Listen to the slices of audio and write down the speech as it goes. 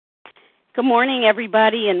Good morning,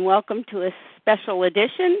 everybody, and welcome to a special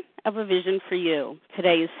edition of A Vision for You.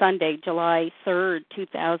 Today is Sunday, July 3rd,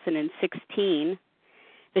 2016.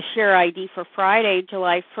 The share ID for Friday,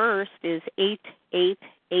 July 1st is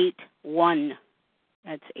 8881.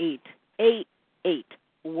 That's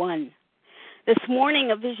 8881. This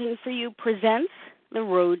morning, A Vision for You presents The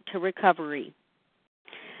Road to Recovery.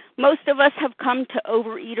 Most of us have come to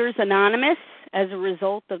Overeaters Anonymous as a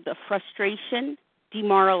result of the frustration,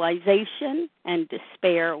 demoralization, and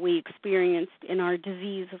despair we experienced in our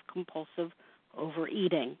disease of compulsive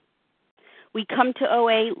overeating. We come to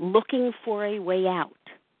OA looking for a way out,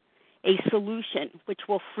 a solution which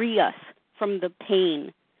will free us from the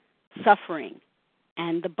pain, suffering,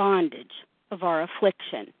 and the bondage of our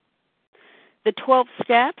affliction. The 12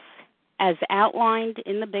 steps, as outlined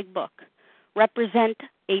in the Big Book, represent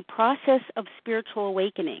a process of spiritual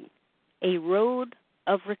awakening, a road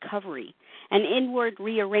of recovery, an inward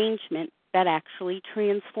rearrangement that actually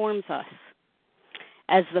transforms us.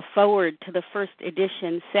 As the foreword to the first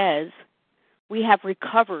edition says, we have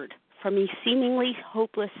recovered from a seemingly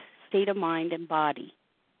hopeless state of mind and body.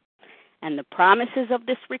 And the promises of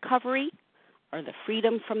this recovery are the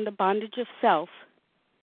freedom from the bondage of self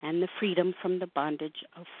and the freedom from the bondage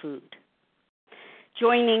of food.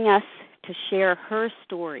 Joining us to share her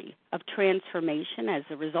story of transformation as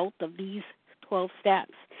a result of these 12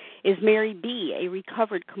 steps is Mary B., a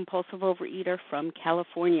recovered compulsive overeater from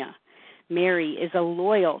California. Mary is a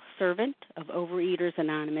loyal servant of Overeaters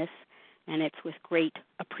Anonymous, and it's with great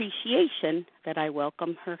appreciation that I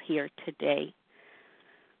welcome her here today.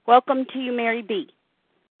 Welcome to you, Mary B.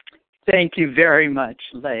 Thank you very much,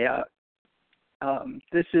 Leah.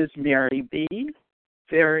 This is Mary B.,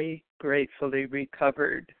 very gratefully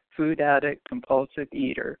recovered food addict, compulsive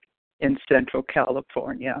eater in Central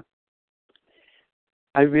California.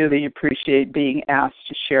 I really appreciate being asked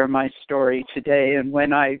to share my story today. And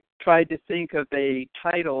when I tried to think of a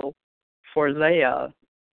title for Leah,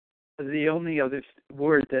 the only other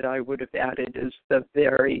word that I would have added is the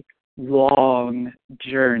very long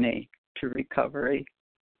journey to recovery.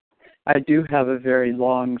 I do have a very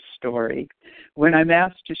long story. When I'm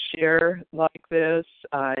asked to share like this,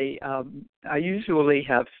 I usually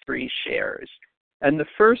have 3 shares. And the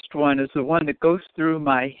first one is the one that goes through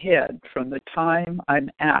my head from the time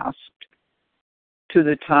I'm asked to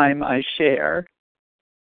the time I share.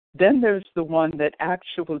 Then there's the one that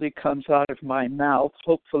actually comes out of my mouth,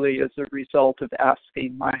 hopefully as a result of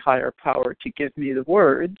asking my higher power to give me the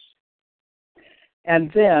words.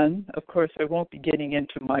 And then, of course, I won't be getting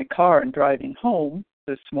into my car and driving home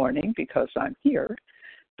this morning because I'm here,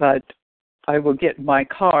 but I will get in my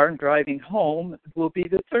car and driving home will be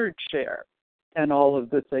the 3rd share. And all of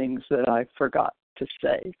the things that I forgot to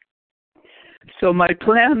say. So my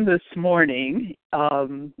plan this morning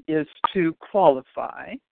is to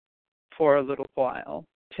qualify for a little while,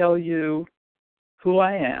 tell you who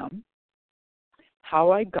I am, how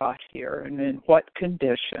I got here and in what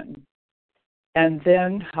condition, and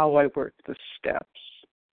then how I work the steps.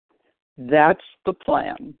 That's the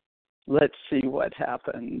plan. Let's see what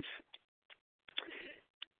happens.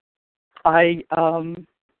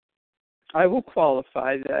 I will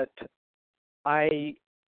qualify that I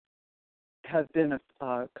have been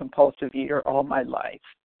a compulsive eater all my life.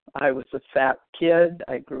 I was a fat kid.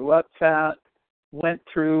 I grew up fat, went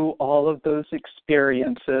through all of those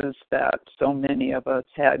experiences that so many of us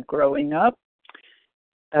had growing up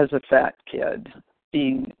as a fat kid,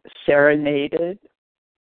 being serenaded.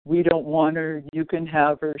 We don't want her. You can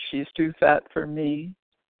have her. She's too fat for me.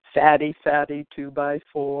 Fatty,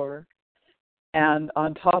 2x4. And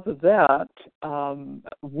on top of that,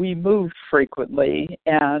 we moved frequently,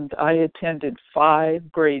 and I attended 5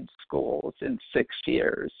 grade schools in 6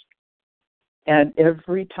 years. And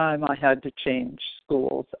every time I had to change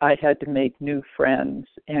schools, I had to make new friends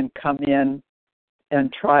and come in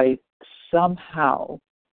and try somehow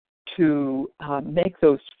to make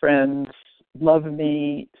those friends love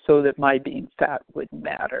me so that my being fat wouldn't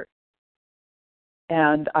matter.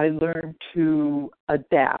 And I learned to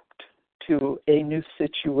adapt to a new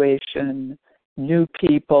situation, new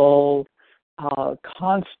people,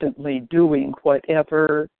 constantly doing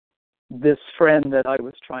whatever this friend that I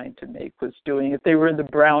was trying to make was doing. If they were in the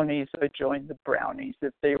Brownies, I joined the Brownies.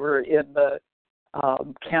 If they were in the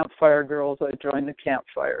Campfire Girls, I joined the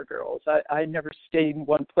Campfire Girls. I never stayed in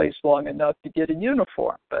one place long enough to get a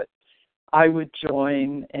uniform, but I would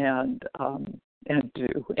join and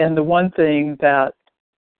do. And the one thing that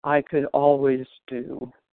I could always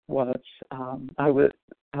do was I was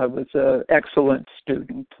an excellent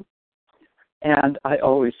student, and I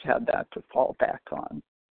always had that to fall back on.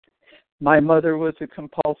 My mother was a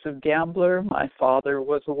compulsive gambler. My father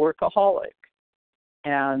was a workaholic.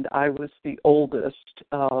 And I was the oldest.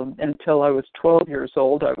 Until I was 12 years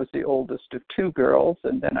old, I was the oldest of two girls,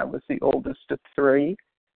 and then I was the oldest of three,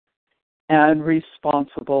 and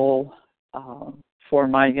responsible for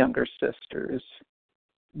my younger sisters.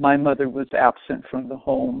 My mother was absent from the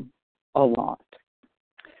home a lot.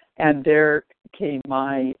 And there came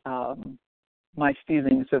my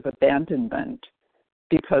feelings of abandonment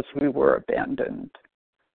because we were abandoned.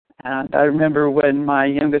 And I remember when my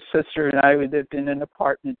youngest sister and I lived in an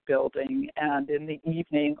apartment building, and in the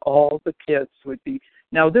evening, all the kids would be.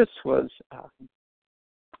 Now, this was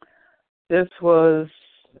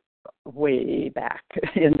way back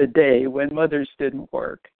in the day when mothers didn't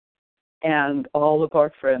work, and all of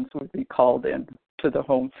our friends would be called in to the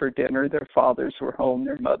home for dinner. Their fathers were home,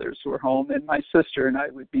 their mothers were home, and my sister and I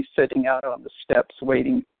would be sitting out on the steps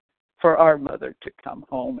waiting for our mother to come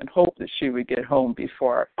home and hope that she would get home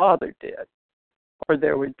before our father did, or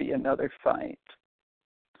there would be another fight.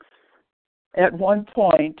 At one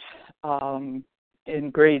point in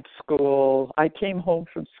grade school, I came home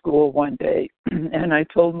from school one day and I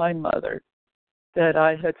told my mother that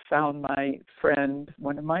I had found my friend,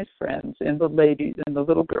 one of my friends, in the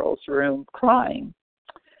little girl's room crying.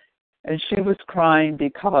 And she was crying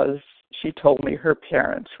because she told me her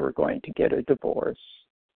parents were going to get a divorce.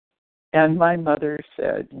 And my mother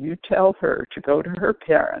said, you tell her to go to her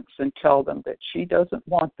parents and tell them that she doesn't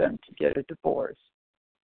want them to get a divorce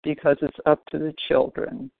because it's up to the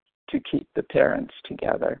children to keep the parents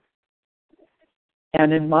together.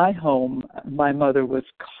 And in my home, my mother was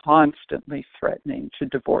constantly threatening to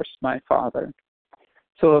divorce my father.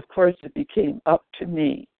 So, of course, it became up to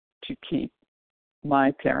me to keep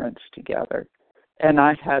my parents together. And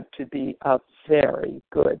I had to be a very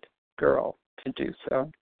good girl to do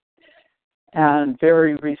so, and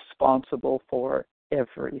very responsible for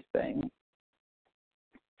everything.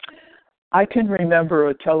 I can remember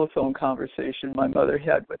a telephone conversation my mother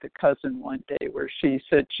had with a cousin one day where she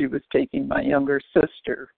said she was taking my younger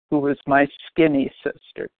sister, who was my skinny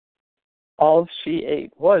sister. All she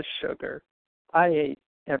ate was sugar. I ate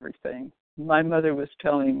everything. My mother was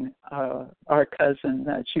telling our cousin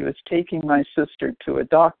that she was taking my sister to a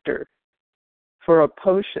doctor for a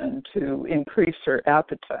potion to increase her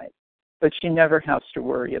appetite. But she never has to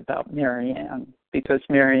worry about Marianne because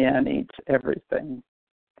Marianne eats everything.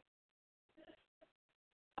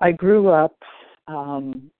 I grew up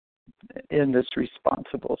in this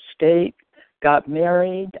responsible state, got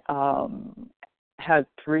married, had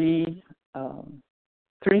three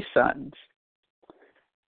sons.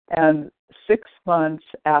 And 6 months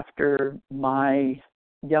after my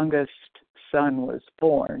youngest son was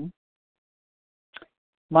born,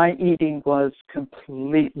 my eating was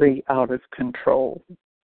completely out of control.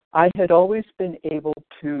 I had always been able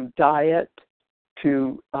to diet,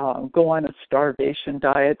 to go on a starvation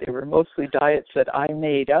diet. They were mostly diets that I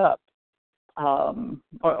made up,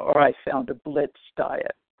 or I found a blitz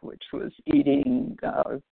diet, which was eating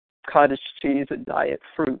cottage cheese and diet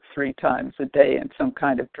fruit 3 times a day and some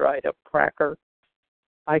kind of dried up cracker.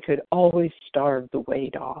 I could always starve the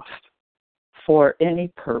weight off for any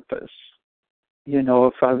purpose. You know,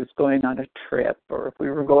 if I was going on a trip or if we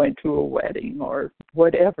were going to a wedding or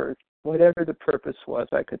whatever the purpose was,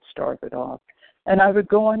 I could starve it off. And I would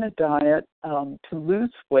go on a diet to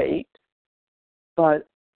lose weight, but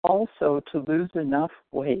also to lose enough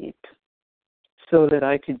weight so that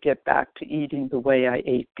I could get back to eating the way I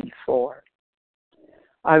ate before.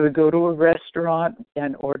 I would go to a restaurant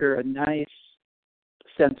and order a nice,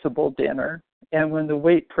 sensible dinner. And when the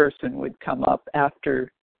wait person would come up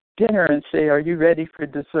after dinner and say, "Are you ready for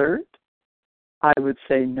dessert?" I would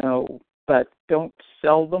say no, but don't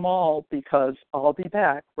sell them all because I'll be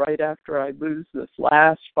back right after I lose this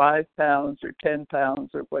last 5 pounds or 10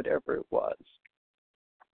 pounds or whatever it was.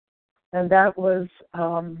 And that was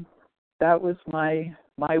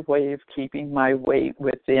my way of keeping my weight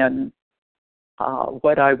within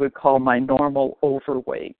what I would call my normal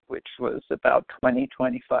overweight, which was about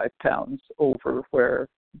 25 pounds over where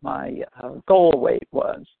my goal weight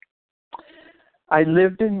was. I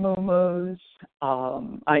lived in Muumuus.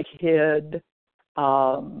 I hid.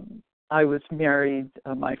 I was married.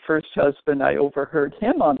 My first husband, I overheard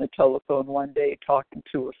him on the telephone one day talking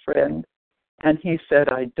to a friend, and he said,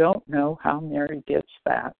 "I don't know how Mary gets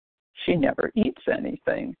fat. She never eats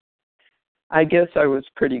anything." I guess I was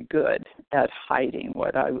pretty good at hiding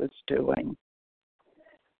what I was doing.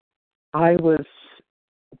 I was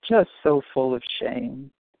just so full of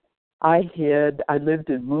shame. I hid. I lived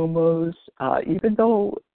in Muumuus, even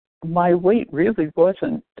though my weight really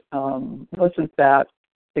wasn't that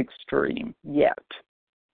extreme yet.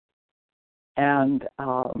 And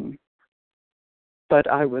but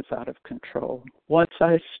I was out of control. Once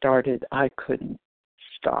I started, I couldn't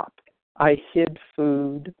stop. I hid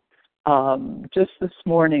food. Just this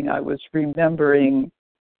morning, I was remembering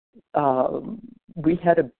we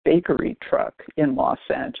had a bakery truck in Los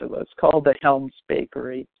Angeles called the Helms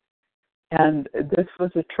Bakery. And this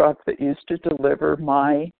was a truck that used to deliver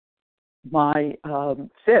my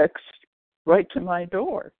fix right to my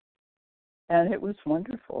door. And it was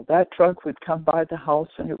wonderful. That truck would come by the house,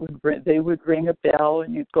 and they would ring a bell,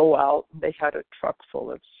 and you'd go out, and they had a truck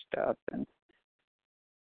full of stuff. And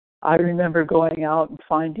I remember going out and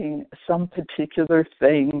finding some particular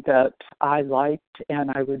thing that I liked,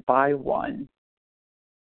 and I would buy one.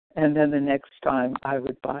 And then the next time I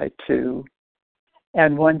would buy two.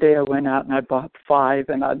 And one day I went out and I bought 5,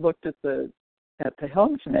 and I looked at the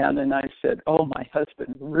helmsman, and I said, "Oh, my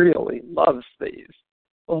husband really loves these."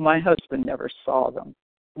 Well, my husband never saw them,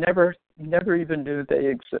 never even knew they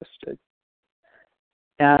existed.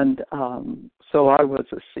 And so I was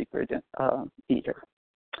a secret eater.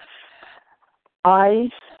 I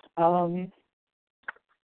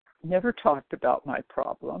never talked about my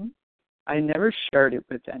problem. I never shared it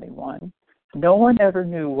with anyone. No one ever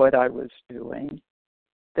knew what I was doing.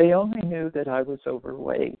 They only knew that I was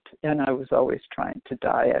overweight, and I was always trying to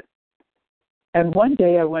diet. And one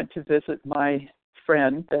day I went to visit my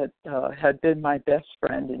friend that had been my best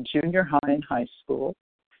friend in junior high and high school,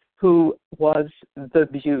 who was the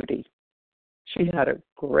beauty. She had a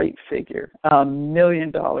great figure, $1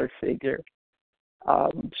 million figure.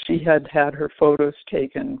 She had her photos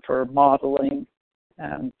taken for modeling,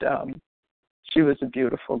 and she was a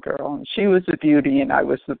beautiful girl. And she was the beauty, and I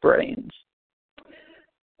was the brains.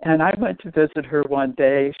 And I went to visit her one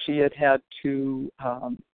day. She had two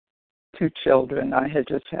children. I had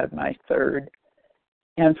just had my third.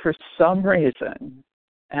 And for some reason,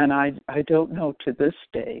 and I don't know to this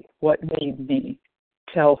day what made me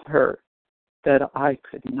tell her that I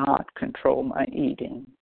could not control my eating.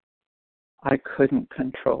 I couldn't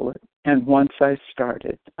control it. And once I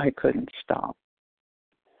started, I couldn't stop.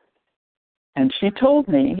 And she told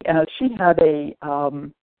me, she had a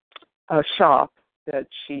shop that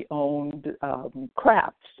she owned,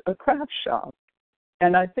 crafts, a craft shop.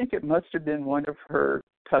 And I think it must have been one of her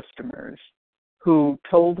customers who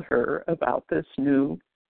told her about this new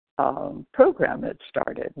program that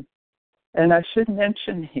started. And I should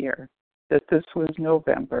mention here that this was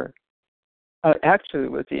November. Actually,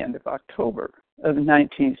 it was the end of October of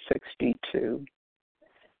 1962.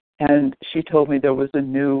 And she told me there was a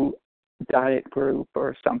new diet group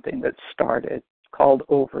or something that started called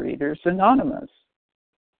Overeaters Anonymous,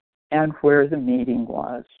 and where the meeting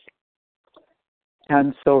was.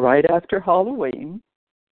 And so right after Halloween,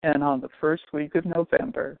 and on the first week of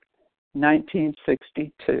November,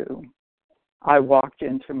 1962, I walked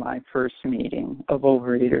into my first meeting of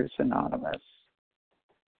Overeaters Anonymous.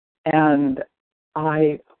 And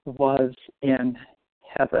I was in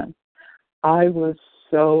heaven. I was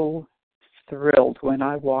so thrilled when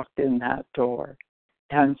I walked in that door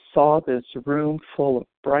and saw this room full of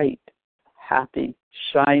bright, happy,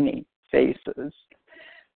 shiny faces.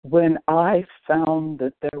 When I found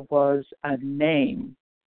that there was a name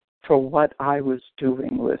for what I was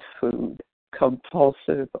doing with food,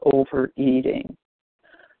 compulsive overeating,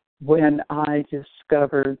 when I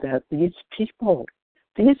discovered that these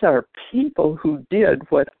are people who did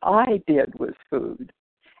what I did with food.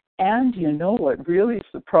 And you know what really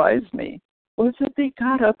surprised me was that they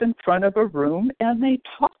got up in front of a room and they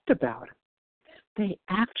talked about it. They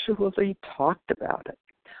actually talked about it.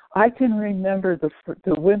 I can remember the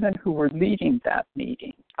women who were leading that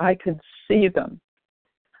meeting. I could see them.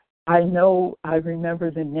 I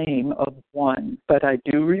remember the name of one, but I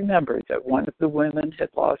do remember that one of the women had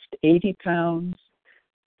lost 80 pounds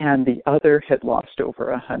and the other had lost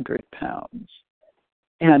over 100 pounds.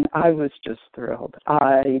 And I was just thrilled.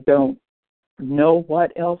 I don't know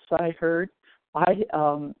what else I heard.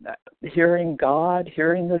 Hearing God,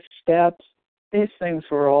 hearing the steps, these things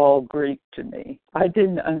were all Greek to me. I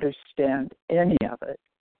didn't understand any of it,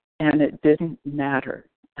 and it didn't matter.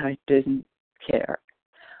 I didn't care.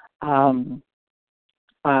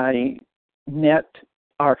 I met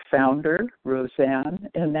our founder, Roseanne,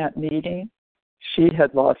 in that meeting. She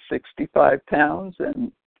had lost 65 pounds,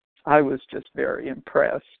 and I was just very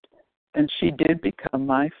impressed. And she did become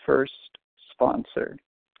my first sponsor.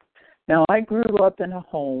 Now, I grew up in a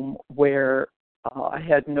home where I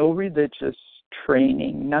had no religious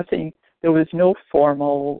training, nothing. There was no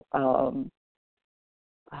formal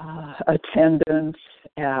attendance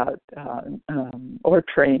at or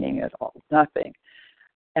training at all, nothing.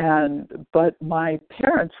 But my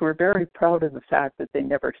parents were very proud of the fact that they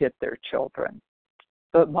never hit their children.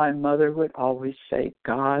 But my mother would always say,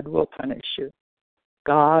 God will punish you.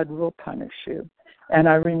 God will punish you. And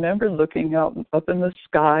I remember looking up in the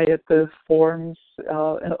sky at the forms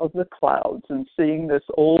of the clouds and seeing this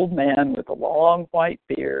old man with a long white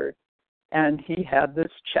beard, and he had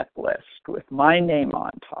this checklist with my name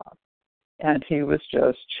on top. And he was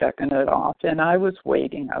just checking it off. And I was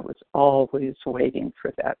waiting. I was always waiting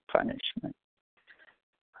for that punishment.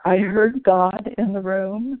 I heard God in the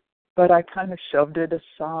room, but I kind of shoved it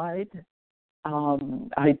aside.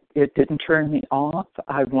 It didn't turn me off.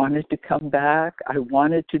 I wanted to come back. I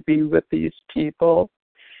wanted to be with these people.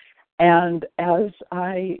 And as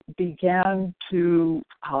I began to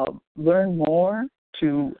learn more,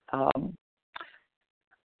 to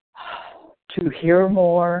hear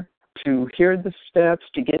more, to hear the steps,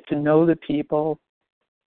 to get to know the people,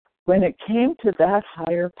 when it came to that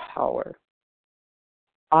higher power,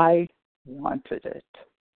 I wanted it.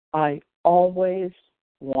 I always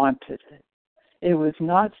wanted it. It was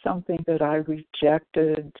not something that I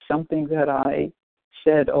rejected, something that I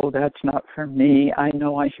said, oh, that's not for me. I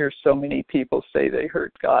know I hear so many people say they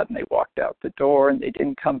heard God and they walked out the door and they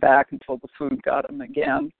didn't come back until the food got them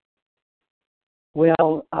again.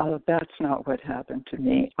 Well, that's not what happened to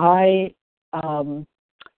me. My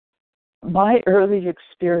early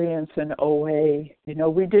experience in OA,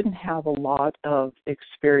 we didn't have a lot of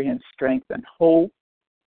experience, strength, and hope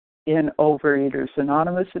in Overeaters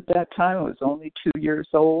Anonymous at that time. I was only 2 years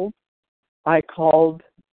old. I called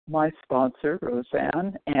my sponsor,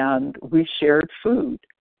 Roseanne, and we shared food.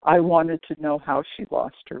 I wanted to know how she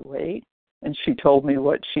lost her weight, and she told me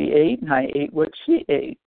what she ate, and I ate what she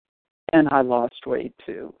ate, and I lost weight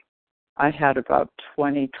too. I had about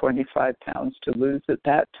 25 pounds to lose at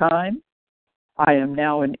that time. I am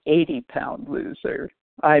now an 80-pound loser.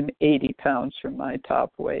 I'm 80 pounds from my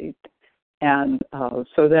top weight. And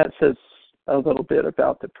so that says a little bit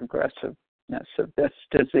about the progressiveness of this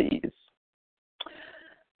disease.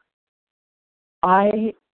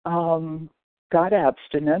 I got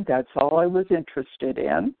abstinent. That's all I was interested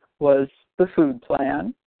in, was the food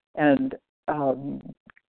plan. And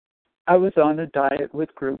I was on a diet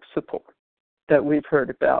with group support that we've heard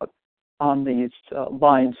about on these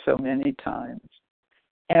lines so many times.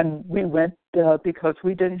 And we went, because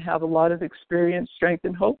we didn't have a lot of experience, strength,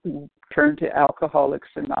 and hope, we turned to Alcoholics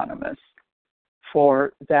Anonymous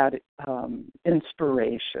for that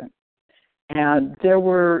inspiration. And there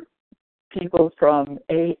were people from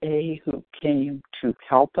AA who came to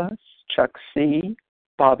help us, Chuck C.,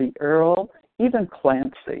 Bobby Earl, even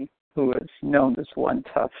Clancy, who is known as one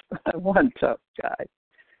tough guy.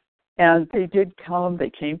 And they did come. They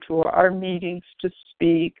came to our meetings to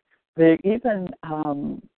speak. They even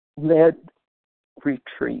led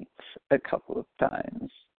retreats a couple of times.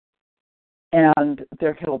 And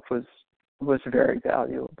their help was very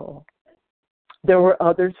valuable. There were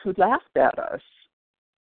others who laughed at us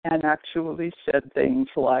and actually said things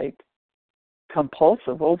like,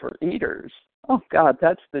 compulsive overeaters. Oh, God,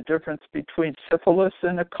 that's the difference between syphilis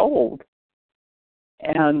and a cold.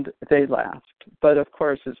 And they laughed. But, of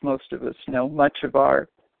course, as most of us know, much of our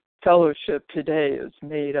fellowship today is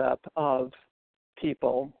made up of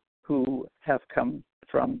people who have come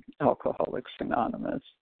from Alcoholics Anonymous.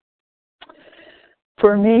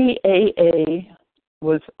 For me, AA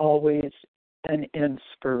was always an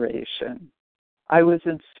inspiration. I was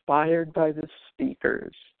inspired by the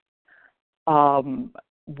speakers.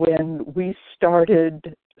 When we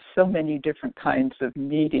started so many different kinds of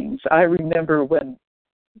meetings, I remember when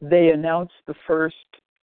they announced the first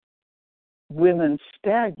women's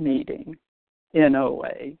stag meeting in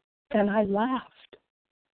OA, and I laughed.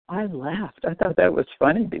 I thought that was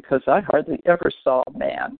funny because I hardly ever saw a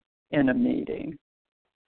man in a meeting.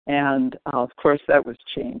 And, of course, that was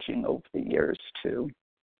changing over the years, too.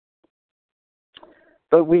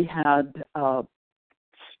 But we had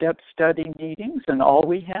step study meetings, and all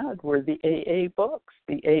we had were the AA books,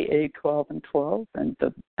 the AA 12 and 12 and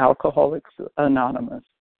the Alcoholics Anonymous.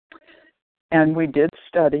 And we did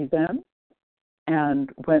study them and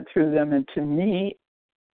went through them, and to me,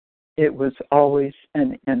 it was always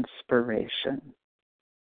an inspiration.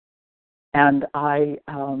 And I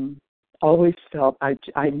always felt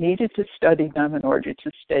I needed to study them in order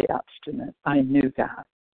to stay abstinent. I knew that.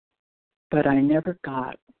 But I never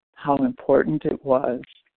got how important it was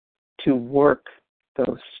to work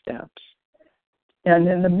those steps. And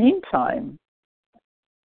in the meantime,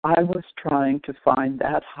 I was trying to find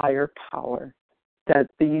that higher power that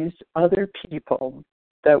these other people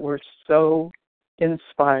that were so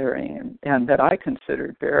inspiring and that I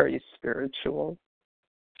considered very spiritual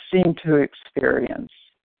seemed to experience.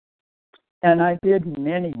 And I did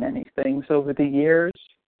many, many things over the years,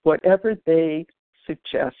 whatever they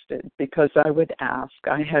suggested, because I would ask.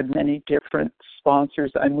 I had many different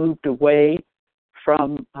sponsors. I moved away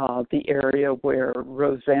from the area where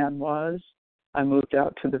Roseanne was. I moved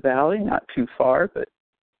out to the valley, not too far, but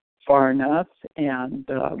far enough. And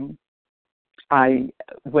I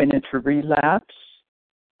went into relapse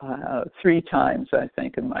 3 times, I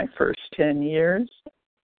think, in my first 10 years.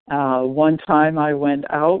 One time I went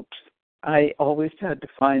out, I always had to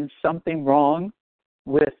find something wrong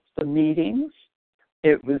with the meetings.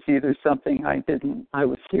 It was either something I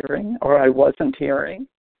was hearing or I wasn't hearing.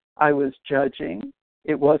 I was judging.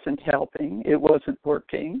 It wasn't helping. It wasn't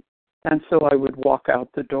working. And so I would walk out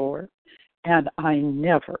the door. And I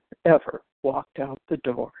never, ever walked out the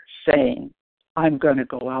door saying, I'm going to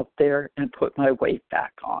go out there and put my weight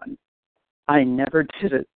back on. I never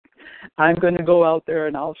did it. I'm going to go out there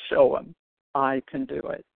and I'll show them I can do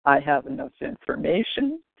it. I have enough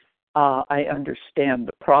information. I understand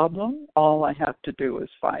the problem. All I have to do is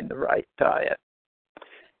find the right diet.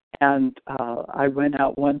 And I went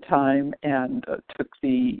out one time and took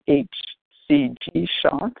the HCG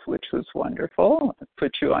shot, which was wonderful. It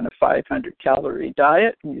put you on a 500-calorie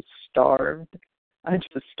diet, and you starved. I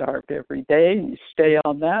just starved every day, and you stay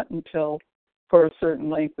on that until for a certain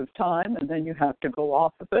length of time, and then you have to go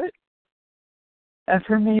off of it. And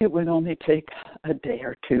for me, it would only take a day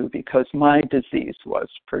or two because my disease was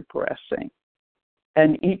progressing.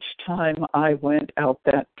 And each time I went out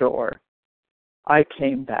that door, I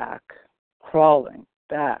came back, crawling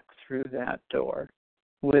back through that door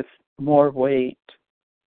with more weight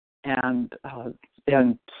and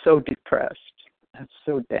so depressed and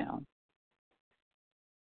so down.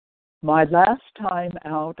 My last time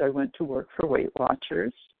out, I went to work for Weight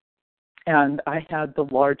Watchers, and I had the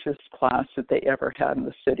largest class that they ever had in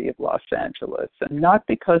the city of Los Angeles. And not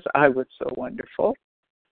because I was so wonderful,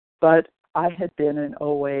 but I had been in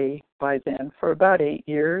OA by then for about 8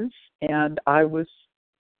 years, and I was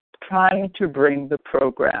trying to bring the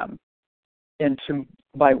program into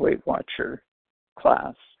my Weight Watcher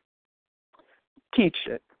class, teach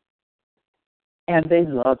it. And they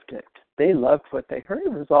loved it. They loved what they heard.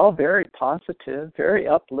 It was all very positive, very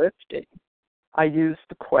uplifting. I used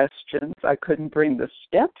the questions. I couldn't bring the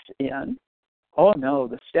steps in. Oh, no,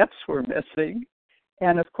 the steps were missing.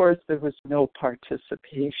 And, of course, there was no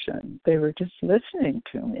participation. They were just listening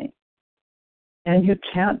to me. And you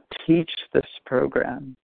can't teach this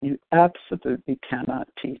program. You absolutely cannot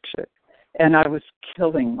teach it. And I was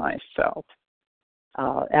killing myself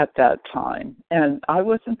at that time. And I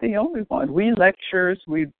wasn't the only one. We lecturers,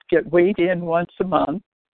 we'd get weighed in once a month,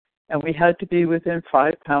 and we had to be within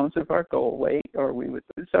 5 pounds of our goal weight or we would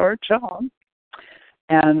lose our job.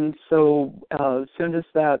 And so as soon as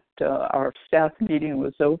that our staff meeting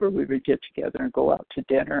was over, we would get together and go out to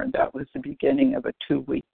dinner, and that was the beginning of a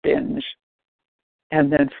 2-week binge. And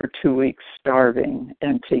then for 2 weeks starving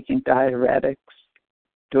and taking diuretics,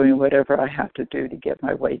 doing whatever I have to do to get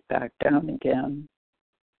my weight back down again.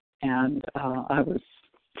 And I was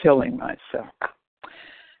killing myself.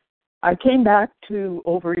 I came back to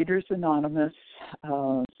Overeaters Anonymous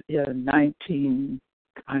in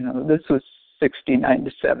this was 69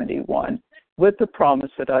 to 71, with the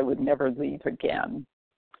promise that I would never leave again.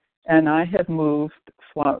 And I have moved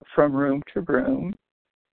from room to room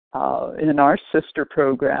in our sister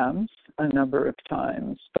programs a number of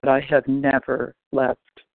times, but I have never left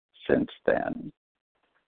since then.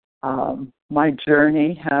 My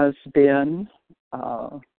journey has been,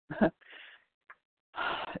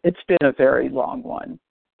 it's been a very long one.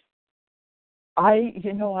 I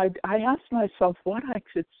asked myself what I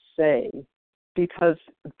could say, because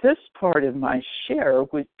this part of my share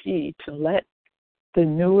would be to let the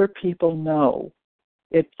newer people know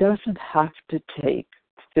it doesn't have to take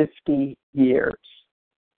 50 years.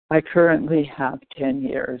 I currently have 10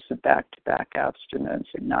 years of back-to-back abstinence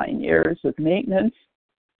and 9 years of maintenance,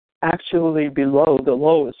 actually below the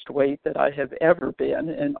lowest weight that I have ever been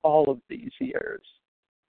in all of these years.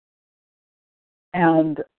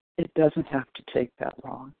 And it doesn't have to take that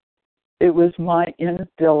long. It was my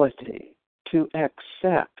inability to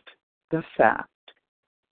accept the fact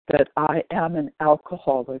that I am an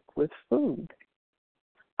alcoholic with food.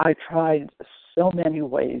 I tried so many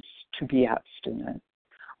ways to be abstinent.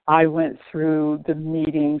 I went through the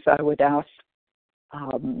meetings. I would ask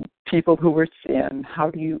people who were thin, how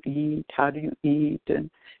do you eat? How do you eat? And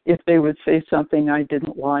if they would say something I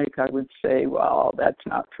didn't like, I would say, well, that's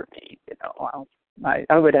not for me.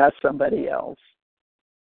 I would ask somebody else.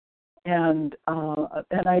 And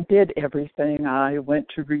I did everything. I went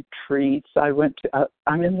to retreats.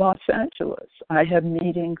 I'm in Los Angeles. I had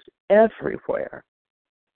meetings everywhere.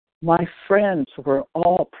 My friends were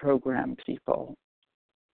all program people.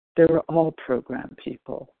 They were all program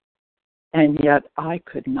people. And yet I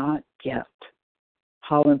could not get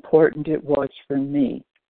how important it was for me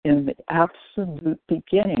in the absolute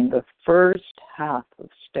beginning, the first half of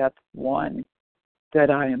step 1, that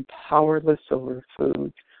I am powerless over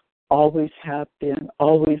food. Always have been,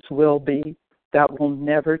 always will be. That will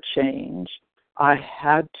never change. I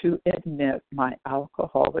had to admit my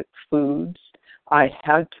alcoholic foods. I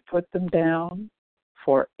had to put them down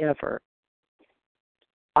forever.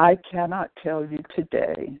 I cannot tell you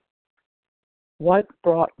today what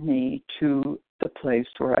brought me to the place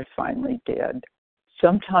where I finally did.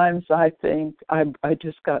 Sometimes I think I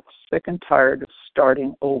just got sick and tired of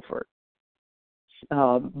starting over.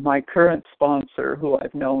 My current sponsor, who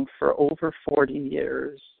I've known for over 40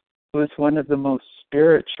 years, was one of the most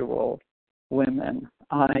spiritual women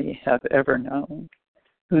I have ever known,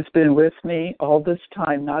 who's been with me all this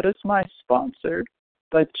time, not as my sponsor,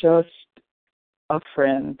 but just a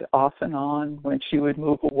friend off and on when she would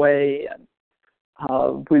move away, and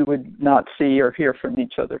we would not see or hear from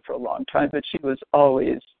each other for a long time, but she was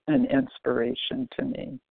always an inspiration to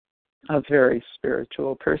me, a very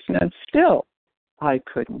spiritual person. And still, I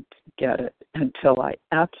couldn't get it until I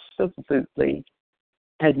absolutely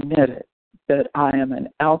admitted that I am an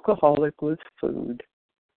alcoholic with food.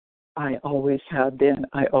 I always have been.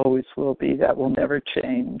 I always will be. That will never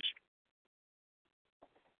change.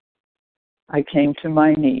 I came to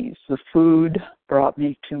my knees. The food brought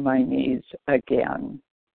me to my knees again.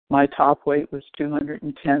 My top weight was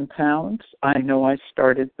 210 pounds. I know I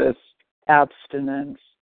started this abstinence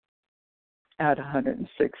at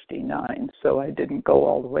 169, so I didn't go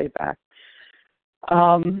all the way back.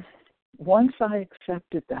 Once I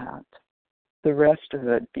accepted that, the rest of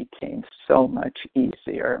it became so much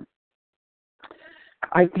easier.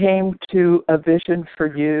 I came to A Vision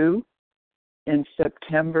for You in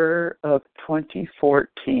September of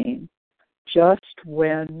 2014, just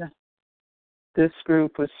when this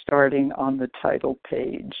group was starting on the title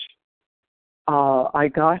page.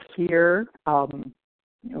 I got here,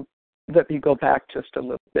 let me go back just a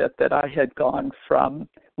little bit, that I had gone from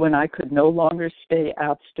when I could no longer stay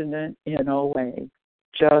abstinent in OA,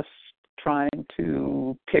 just trying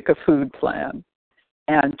to pick a food plan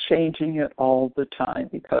and changing it all the time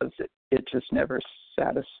because it just never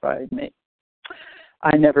satisfied me.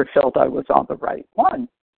 I never felt I was on the right one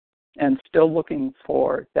and still looking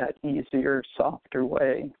for that easier, softer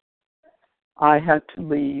way. I had to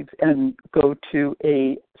leave and go to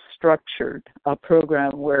a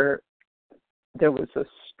program where there was a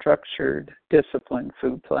structured, disciplined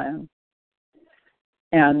food plan.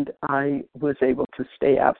 And I was able to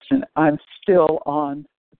stay abstinent. I'm still on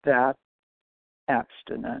that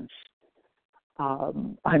abstinence.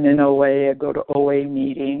 I'm in OA. I go to OA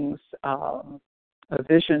meetings. A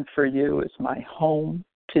Vision for You is my home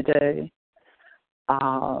today.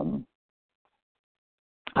 I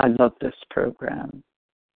love this program.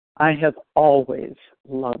 I have always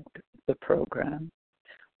loved the program.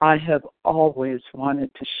 I have always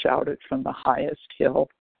wanted to shout it from the highest hill.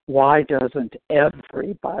 Why doesn't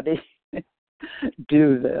everybody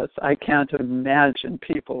do this? I can't imagine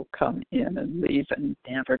people come in and leave and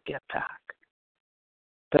never get back.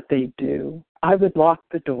 But they do. I would lock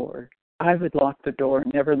the door.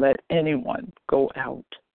 Never let anyone go out.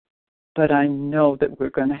 But I know that we're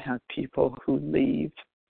going to have people who leave.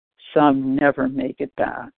 Some never make it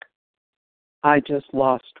back. I just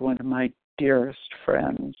lost one of my dearest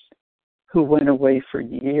friends who went away for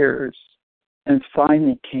years and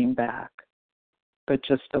finally came back, but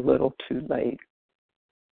just a little too late.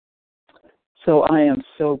 So I am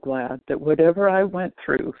so glad that whatever I went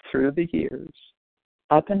through the years,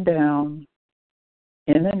 up and down,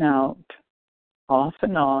 in and out, off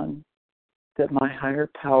and on, that my higher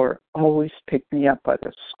power always picked me up by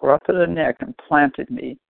the scruff of the neck and planted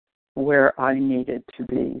me where I needed to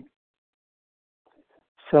be.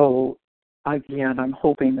 So again, I'm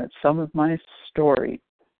hoping that some of my story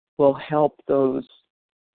will help those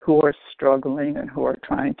who are struggling and who are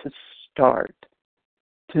trying to start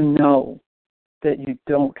to know that you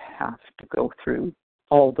don't have to go through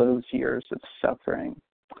all those years of suffering.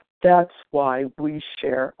 That's why we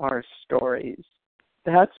share our stories.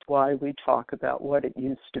 That's why we talk about what it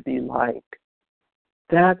used to be like.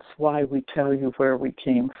 That's why we tell you where we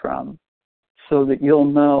came from, so that you'll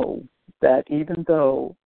know that even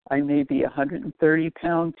though I may be 130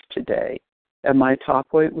 pounds today, and my top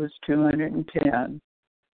weight was 210,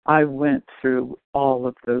 I went through all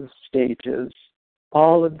of those stages,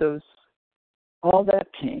 all that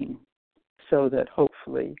pain, so that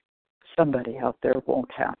hopefully somebody out there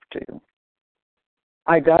won't have to.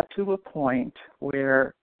 I got to a point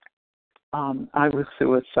where I was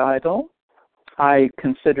suicidal. I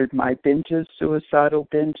considered my binges suicidal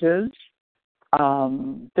binges.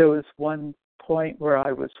 There was one point where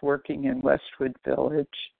I was working in Westwood Village,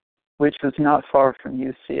 which was not far from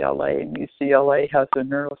UCLA, and UCLA has a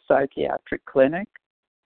neuropsychiatric clinic.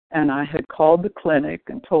 And I had called the clinic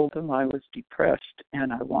and told them I was depressed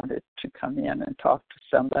and I wanted to come in and talk to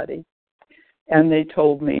somebody. And they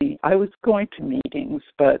told me I was going to meetings,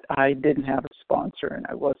 but I didn't have a sponsor and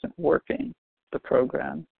I wasn't working the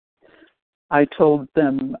program. I told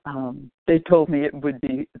them, they told me it would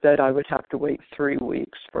be that I would have to wait 3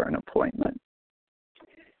 weeks for an appointment.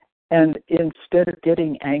 And instead of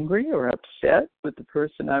getting angry or upset with the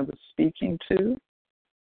person I was speaking to,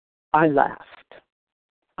 I laughed.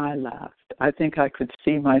 I think I could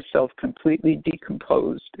see myself completely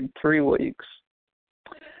decomposed in 3 weeks.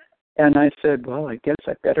 And I said, well, I guess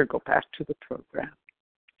I better go back to the program.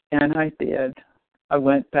 And I did. I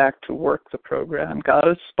went back to work the program, got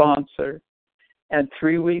a sponsor, and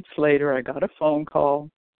 3 weeks later I got a phone call.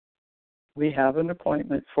 We have an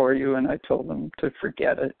appointment for you, and I told them to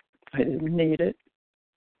forget it. I didn't need it.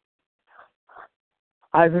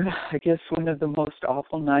 I guess one of the most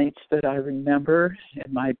awful nights that I remember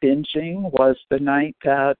in my binging was the night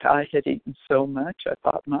that I had eaten so much I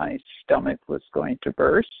thought my stomach was going to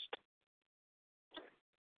burst.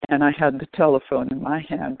 And I had the telephone in my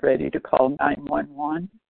hand ready to call 911.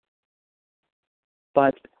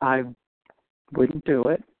 But I wouldn't do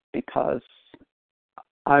it because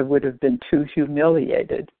I would have been too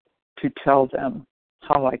humiliated to tell them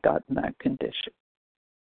how I got in that condition.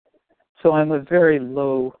 So I'm a very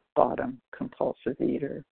low bottom compulsive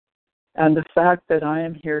eater. And the fact that I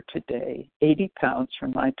am here today, 80 pounds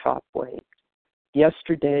from my top weight.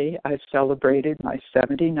 Yesterday I celebrated my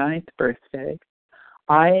 79th birthday.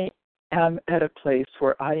 I am at a place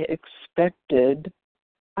where I expected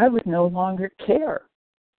I would no longer care.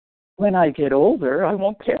 When I get older, I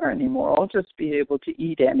won't care anymore. I'll just be able to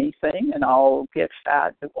eat anything and I'll get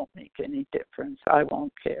fat. It won't make any difference. I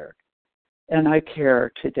won't care. And I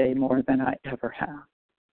care today more than I ever have.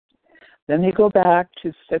 Then you go back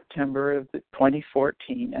to September of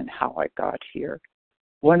 2014 and how I got here.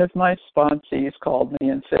 One of my sponsees called me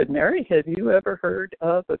and said, Mary, have you ever heard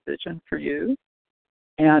of A Vision for You?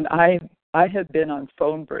 And I had been on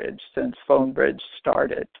PhoneBridge since PhoneBridge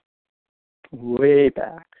started way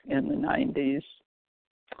back in the 90s.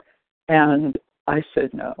 And I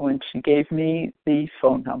said no, and she gave me the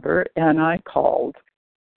phone number, and I called.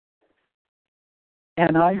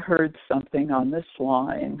 And I heard something on this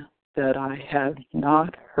line that I had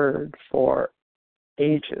not heard for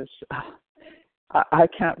ages. I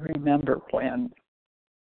can't remember when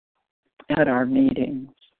at our meetings.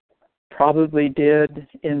 Probably did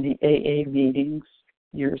in the AA meetings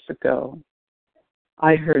years ago.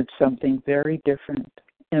 I heard something very different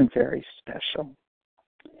and very special.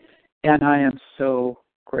 And I am so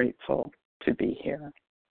grateful to be here.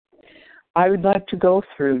 I would like to go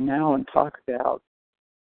through now and talk about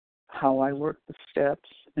how I work the steps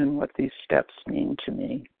and what these steps mean to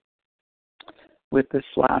me with this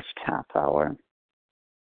last half hour.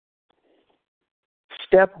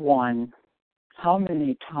 Step 1. How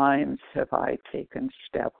many times have I taken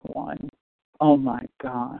step 1? Oh my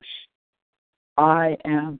gosh. I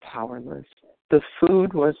am powerless. The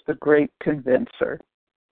food was the great convincer.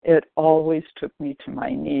 It always took me to my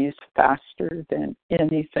knees faster than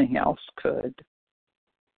anything else could.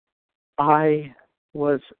 I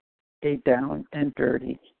was a down and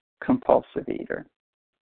dirty compulsive eater.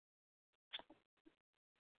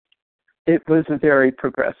 It is a very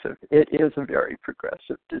progressive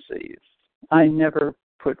disease. I never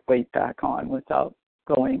put weight back on without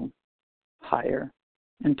going higher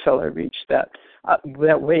until I reached that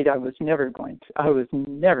weight. I was never going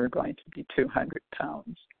to be 200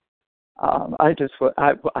 pounds. I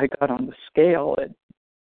got on the scale at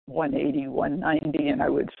 180, 190, and I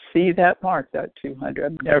would see that mark, that 200.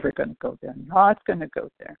 I'm never going to go there. Not going to go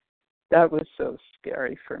there. That was so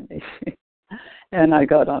scary for me. And I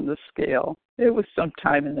got on the scale. It was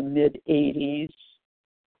sometime in the mid-80s.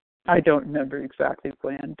 I don't remember exactly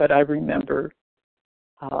when, but I remember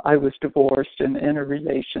I was divorced and in a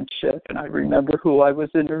relationship, and I remember who I was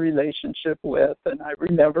in a relationship with, and I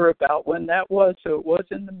remember about when that was. So it was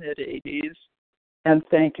in the mid-80s, and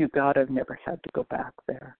thank you, God, I've never had to go back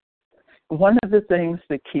there. One of the things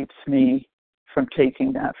that keeps me from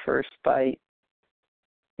taking that first bite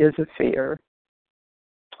is a fear.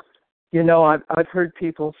 I've heard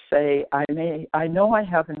people say, I know I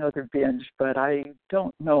have another binge, but I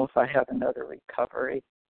don't know if I have another recovery.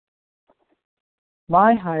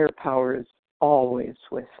 My higher power is always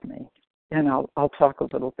with me. And I'll talk a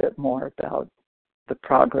little bit more about the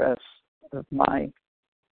progress of my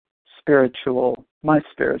spiritual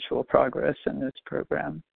progress in this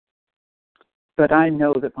program. But I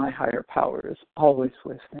know that my higher power is always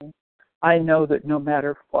with me. I know that no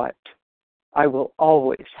matter what, I will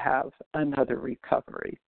always have another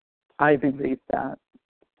recovery. I believe that.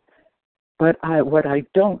 But what I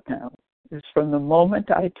don't know is from the moment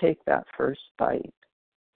I take that first bite,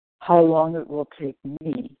 how long it will take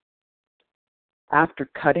me after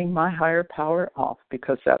cutting my higher power off,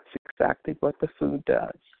 because that's exactly what the food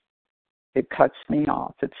does. It cuts me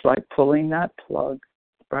off. It's like pulling that plug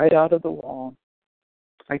right out of the wall.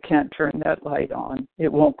 I can't turn that light on.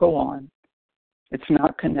 It won't go on. It's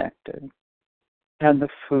not connected. And the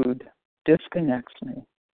food disconnects me.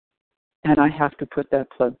 And I have to put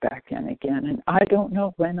that plug back in again. And I don't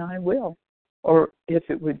know when I will, or if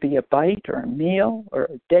it would be a bite or a meal or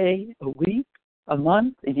a day, a week, a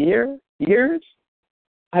month, a year, years.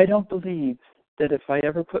 I don't believe that if I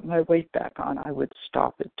ever put my weight back on, I would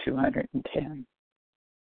stop at 210.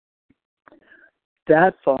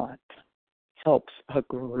 That thought helps a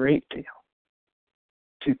great deal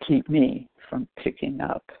to keep me from picking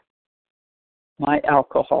up my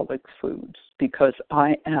alcoholic foods, because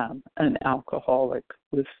I am an alcoholic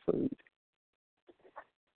with food.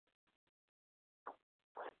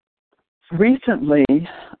 Recently,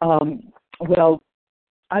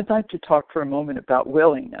 I'd like to talk for a moment about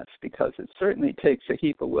willingness, because it certainly takes a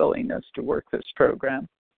heap of willingness to work this program.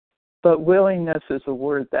 But willingness is a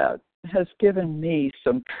word that has given me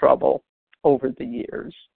some trouble over the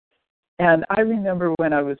years. And I remember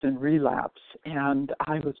when I was in relapse and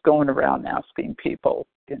I was going around asking people,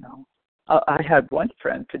 I had one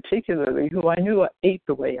friend particularly who I knew ate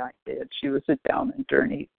the way I did. She was a down and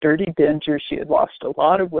dirty binger. She had lost a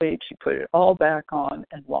lot of weight. She put it all back on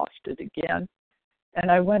and lost it again.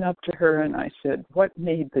 And I went up to her and I said, what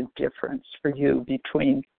made the difference for you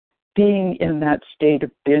between being in that state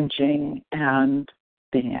of binging and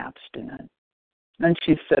being abstinent? And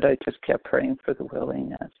she said, I just kept praying for the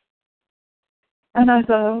willingness. And I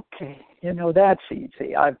thought, okay, that's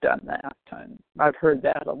easy. I've done that. I've heard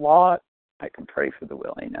that a lot. I can pray for the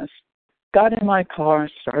willingness. Got in my car,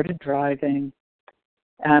 started driving,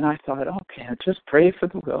 and I thought, okay, I'll just pray for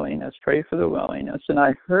the willingness, pray for the willingness. And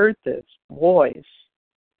I heard this voice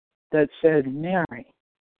that said, Mary,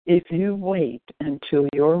 if you wait until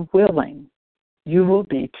you're willing, you will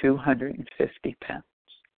be 250 pounds.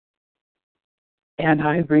 And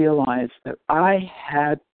I realized that I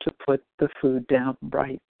had to put the food down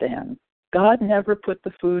right then. God never put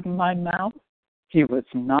the food in my mouth. He was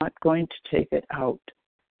not going to take it out.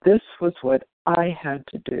 This was what I had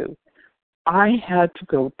to do. I had to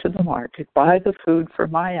go to the market, buy the food for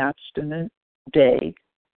my abstinent day,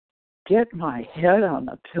 get my head on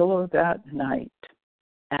the pillow that night,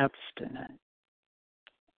 abstinent,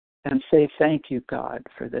 and say, thank you, God,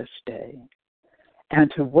 for this day. And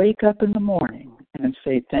to wake up in the morning and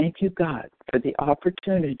say, thank you, God, for the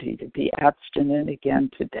opportunity to be abstinent again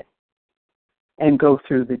today. And go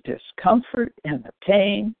through the discomfort and the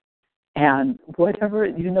pain and whatever.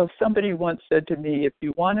 Somebody once said to me, if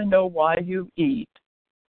you want to know why you eat,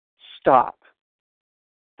 stop.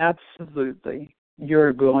 Absolutely,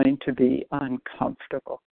 you're going to be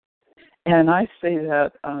uncomfortable. And I say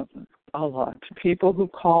that a lot to people who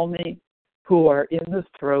call me who are in the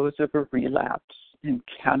throes of a relapse and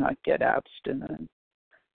cannot get abstinent.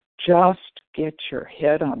 Just get your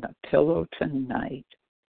head on the pillow tonight,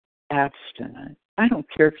 abstinent. I don't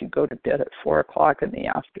care if you go to bed at 4 o'clock in the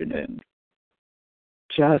afternoon.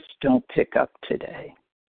 Just don't pick up today.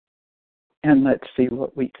 And let's see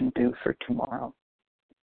what we can do for tomorrow.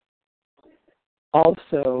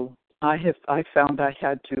 Also, I found I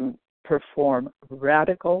had to perform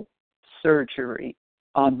radical surgery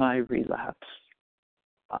on my relapse.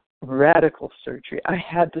 Radical surgery. I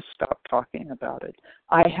had to stop talking about it.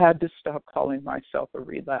 I had to stop calling myself a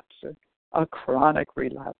relapser, a chronic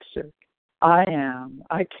relapser. I am,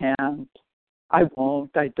 I can't, I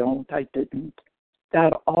won't, I don't, I didn't.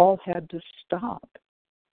 That all had to stop.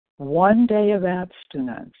 One day of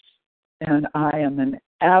abstinence, and I am an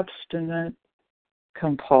abstinent,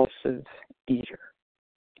 compulsive eater.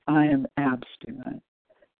 I am abstinent.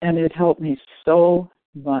 And it helped me so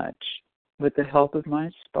much, with the help of my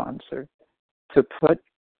sponsor, to put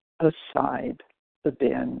aside the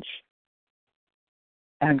binge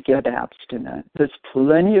and get abstinent. There's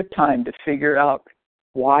plenty of time to figure out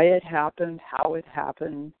why it happened, how it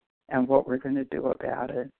happened, and what we're going to do about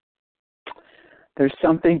it. There's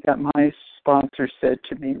something that my sponsor said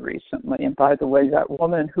to me recently, and by the way, that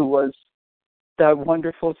woman who was that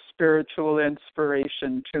wonderful spiritual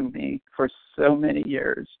inspiration to me for so many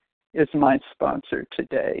years is my sponsor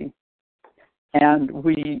today. And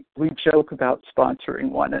we joke about sponsoring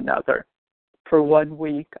one another. For 1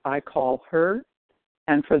 week, I call her,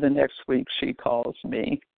 and for the next week, she calls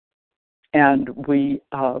me. And we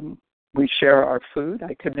share our food.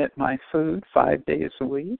 I commit my food 5 days a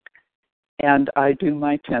week, and I do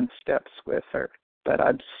my 10 steps with her. But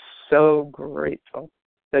I'm so grateful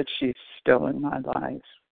that she's still in my life.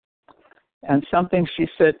 And something she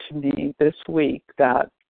said to me this week that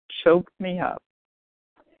choked me up,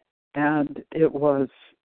 and it was,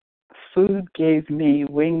 food gave me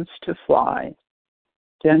wings to fly,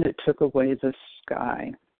 then it took away the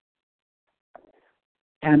sky.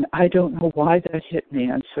 And I don't know why that hit me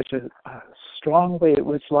in such a strong way. It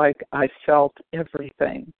was like I felt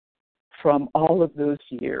everything from all of those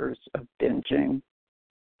years of binging.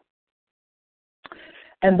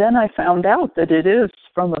 And then I found out that it is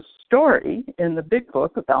from a story in the big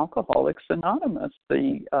book of Alcoholics Anonymous,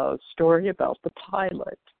 the story about the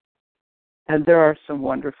pilot. And there are some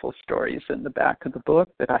wonderful stories in the back of the book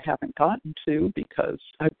that I haven't gotten to because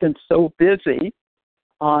I've been so busy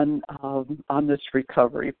on this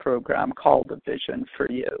recovery program called A Vision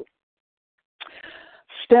for You.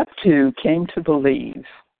 Step 2, came to believe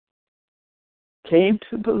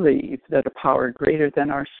that a power greater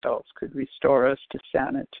than ourselves could restore us to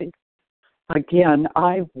sanity. Again,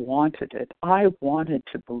 I wanted it. I wanted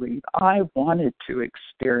to believe. I wanted to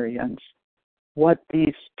experience what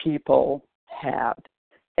these people had.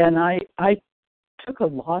 And I took a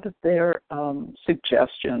lot of their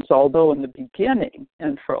suggestions, although in the beginning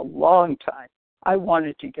and for a long time, I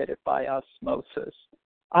wanted to get it by osmosis.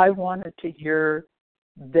 I wanted to hear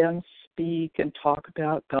them speak and talk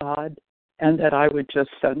about God, and that I would just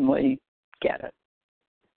suddenly get it.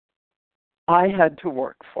 I had to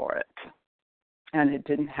work for it, and it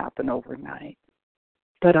didn't happen overnight.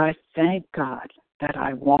 But I thank God that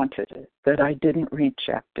I wanted it, that I didn't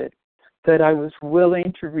reject it, that I was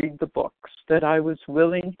willing to read the books, that I was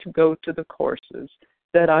willing to go to the courses,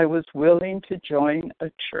 that I was willing to join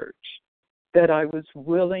a church, that I was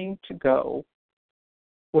willing to go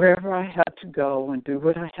wherever I had to go and do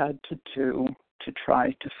what I had to do to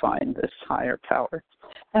try to find this higher power.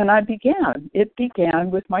 And it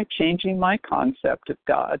began with my changing my concept of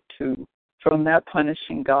God from that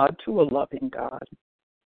punishing God to a loving God.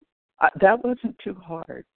 That wasn't too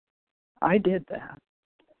hard. I did that.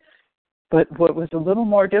 But what was a little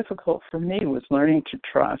more difficult for me was learning to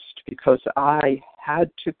trust, because I had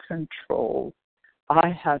to control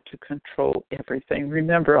everything.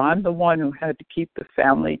 Remember, I'm the one who had to keep the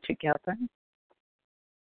family together.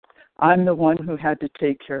 I'm the one who had to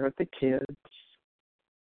take care of the kids.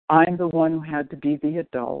 I'm the one who had to be the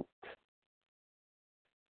adult.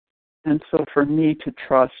 And so for me to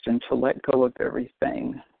trust and to let go of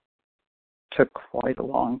everything took quite a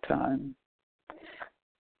long time.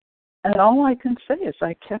 And all I can say is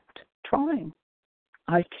I kept trying.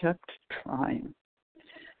 I kept trying.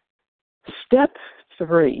 Step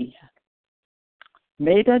 3,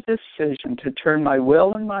 made a decision to turn my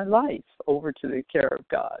will and my life over to the care of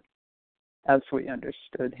God as we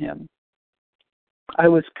understood Him. I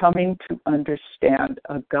was coming to understand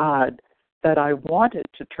a God that I wanted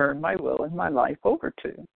to turn my will and my life over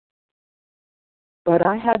to. But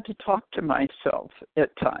I had to talk to myself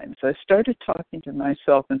at times. I started talking to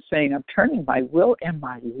myself and saying, I'm turning my will and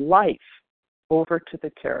my life over to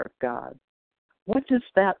the care of God. What does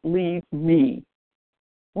that leave me?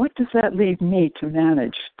 What does that leave me to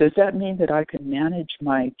manage? Does that mean that I can manage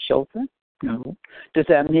my children? No. Does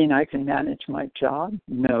that mean I can manage my job?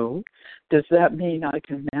 No. Does that mean I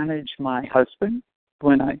can manage my husband?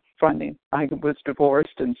 When I was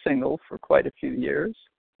divorced and single for quite a few years,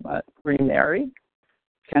 but remarried.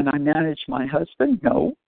 Can I manage my husband?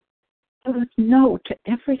 No. So it's no to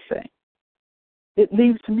everything. It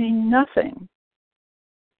leaves me nothing.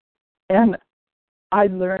 And I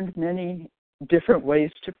learned many different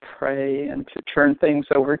ways to pray and to turn things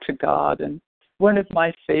over to God. And one of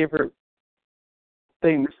my favorite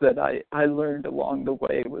things that I learned along the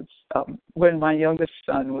way was when my youngest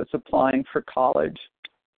son was applying for college.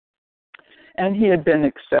 And he had been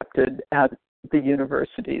accepted at the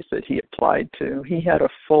universities that he applied to. He had a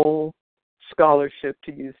full scholarship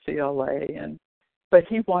to UCLA, but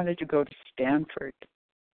he wanted to go to Stanford,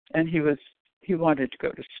 and he wanted to go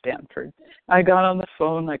to Stanford. I got on the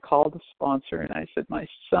phone, I called the sponsor, and I said, my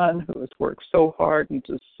son, who has worked so hard and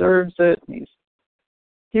deserves it, and he's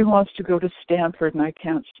He wants to go to Stanford, and I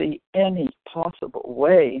can't see any possible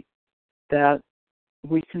way that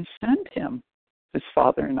we can send him. His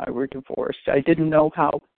father and I were divorced. I didn't know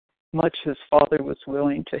how much his father was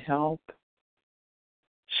willing to help.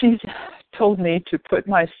 She told me to put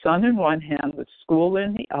my son in one hand with school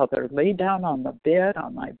in the other, lay down on the bed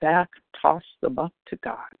on my back, toss them up to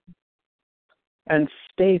God, and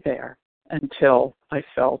stay there until I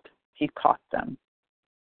felt he caught them.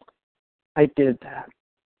 I did that.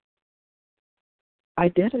 I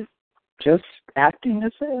did it, just acting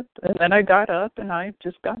as if. And then I got up and I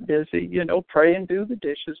just got busy, pray and do the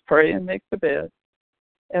dishes, pray and make the bed.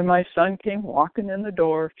 And my son came walking in the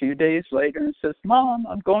door a few days later and says, Mom,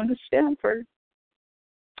 I'm going to Stanford.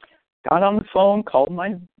 Got on the phone, called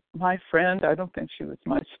my friend. I don't think she was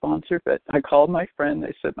my sponsor, but I called my friend.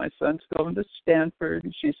 They said, my son's going to Stanford.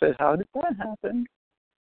 And she said, how did that happen?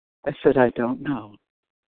 I said, I don't know.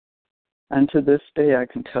 And to this day, I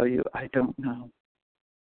can tell you, I don't know.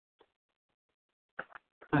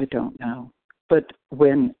 I don't know. But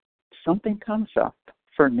when something comes up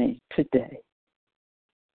for me today,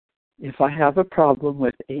 if I have a problem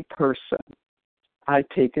with a person, I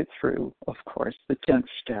take it through, of course, the 10th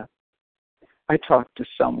step. I talk to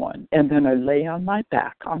someone, and then I lay on my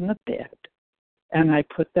back on the bed, and I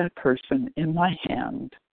put that person in my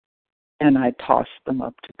hand, and I toss them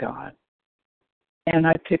up to God. And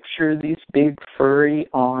I picture these big furry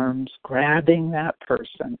arms grabbing that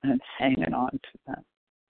person and hanging on to them.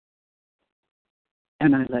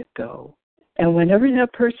 And I let go. And whenever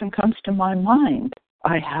that person comes to my mind,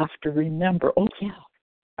 I have to remember, oh yeah,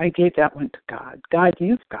 I gave that one to God. God,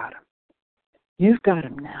 you've got him. You've got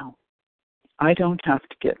him now. I don't have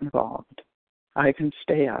to get involved. I can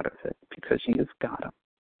stay out of it because you've got him.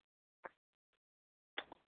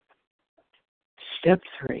 Step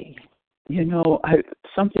 3.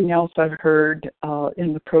 Something else I've heard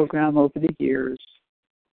in the program over the years.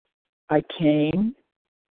 I came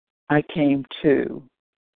to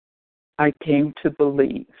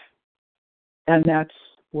believe. And that's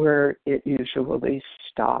where it usually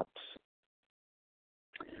stops.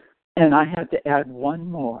 And I had to add one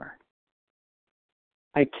more.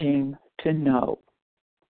 I came to know.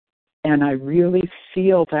 And I really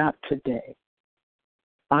feel that today.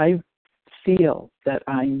 I feel that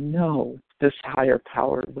I know this higher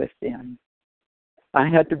power within. I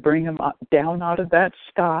had to bring him down out of that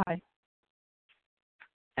sky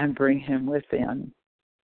and bring him within.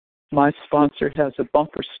 My sponsor has a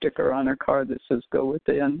bumper sticker on her car that says, Go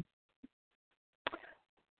Within.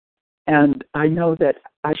 And I know that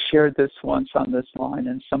I shared this once on this line,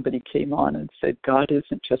 and somebody came on and said, God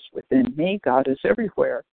isn't just within me, God is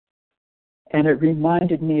everywhere. And it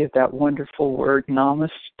reminded me of that wonderful word, namaste.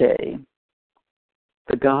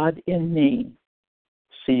 The God in me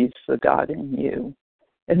sees the God in you.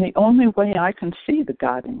 And the only way I can see the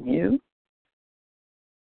God in you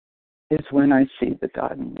is when I see the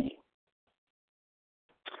God in me.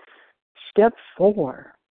 Step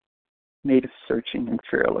 4, made of searching and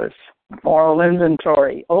fearless. Moral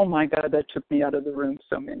inventory. Oh my God, that took me out of the room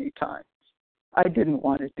so many times. I didn't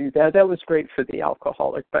want to do that. That was great for the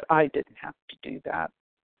alcoholic, but I didn't have to do that.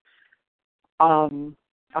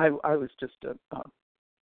 I was just a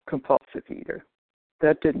compulsive eater.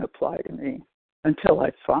 That didn't apply to me until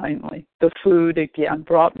I finally, the food again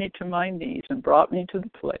brought me to my knees and brought me to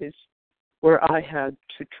the place where I had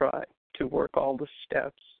to try to work all the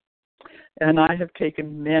steps. And I have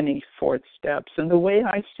taken many 4th steps. And the way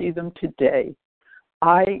I see them today,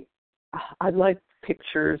 I like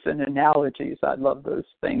pictures and analogies. I love those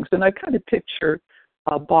things. And I kind of picture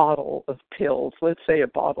a bottle of pills, let's say a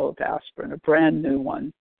bottle of aspirin, a brand new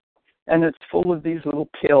one. And it's full of these little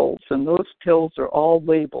pills. And those pills are all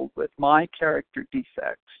labeled with my character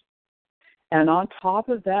defects. And on top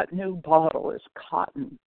of that new bottle is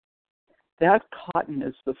cotton. That cotton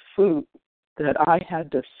is the food that I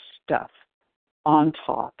had to stuff on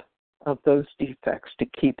top of those defects to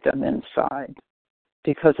keep them inside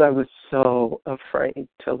because I was so afraid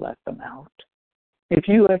to let them out. If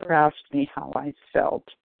you ever asked me how I felt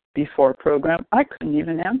before program, I couldn't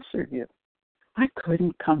even answer you. I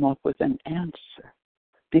couldn't come up with an answer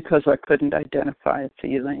because I couldn't identify a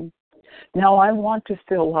feeling. Now I want to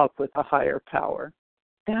fill up with a higher power.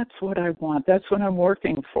 That's what I want. That's what I'm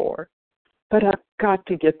working for. But I've got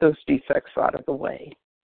to get those defects out of the way.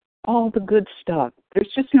 All the good stuff.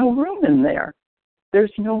 There's just no room in there.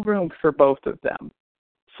 There's no room for both of them.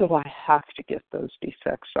 So I have to get those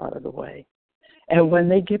defects out of the way. And when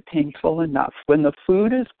they get painful enough, when the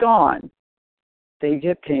food is gone, they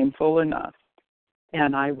get painful enough.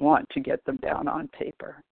 And I want to get them down on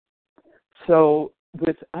paper. So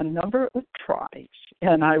with a number of tries,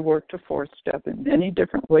 and I worked a 4-step in many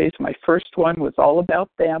different ways. My first one was all about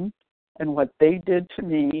them and what they did to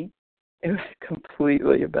me. It was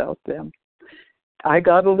completely about them. I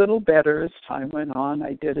got a little better as time went on.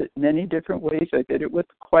 I did it many different ways. I did it with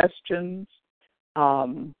questions.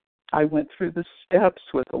 I went through the steps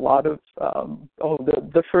with a lot of,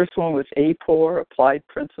 the first one was APOR, Applied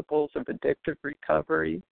Principles of Addictive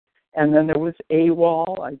Recovery. And then there was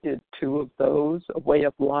AWOL. I did 2 of those, A Way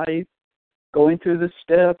of Life, going through the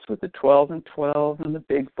steps with the 12 and 12 and the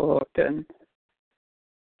big book. And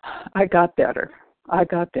I got better. I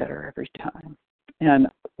got better every time and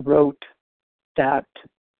wrote that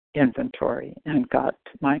inventory and got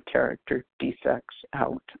my character defects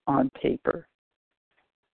out on paper.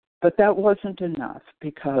 But that wasn't enough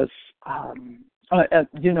because, I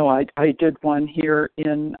did one here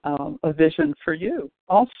in A Vision for You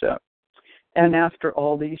also. And after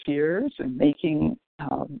all these years and making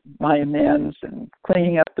my amends and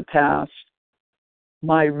cleaning up the past,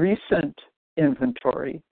 my recent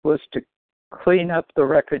inventory was to clean up the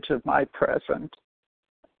wreckage of my present.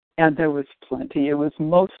 And there was plenty. It was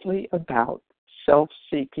mostly about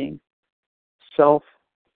self-seeking,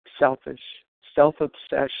 selfish,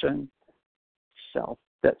 self-obsession, self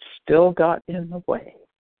that still got in the way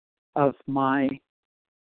of my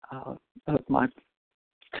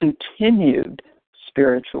continued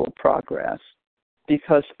spiritual progress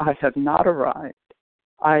because I have not arrived.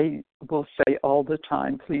 I will say all the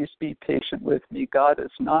time, please be patient with me. God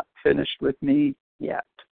is not finished with me yet.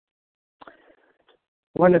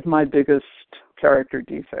 One of my biggest character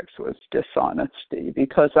defects was dishonesty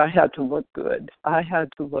because I had to look good. I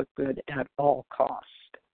had to look good at all cost.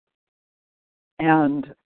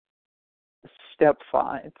 And step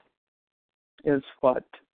 5 is what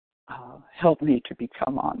helped me to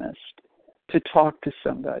become honest, to talk to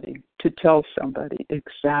somebody, to tell somebody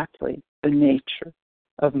exactly the nature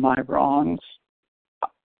of my wrongs.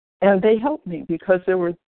 And they helped me because there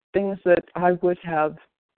were things that I would have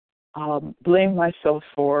blamed myself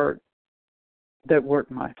for that weren't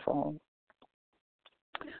my fault.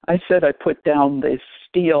 I said I put down this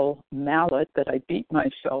steel mallet that I beat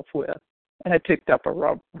myself with, and I picked up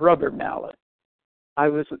a rubber mallet. I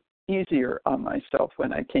was easier on myself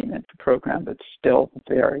when I came into the program, but still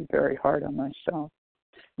very, very hard on myself.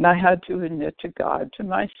 And I had to admit to God, to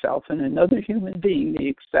myself, and another human being the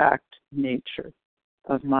exact nature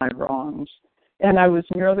of my wrongs. And I was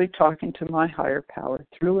merely talking to my higher power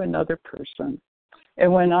through another person.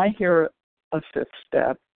 And when I hear a 5th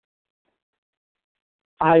step,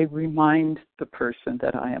 I remind the person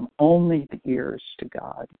that I am only the ears to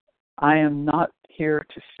God. I am not here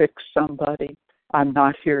to fix somebody. I'm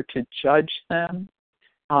not here to judge them.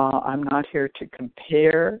 I'm not here to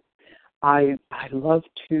compare. I love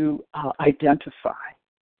to identify.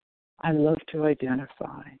 I love to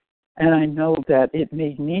identify. And I know that it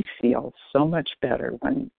made me feel so much better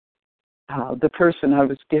when the person I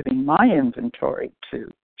was giving my inventory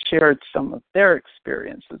to shared some of their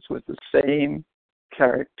experiences with the same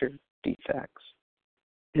character defects.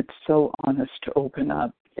 It's so honest to open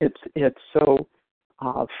up. It's so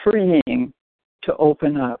freeing to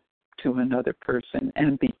open up to another person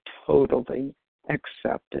and be totally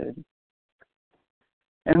accepted.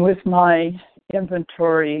 And with my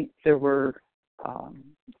inventory, there were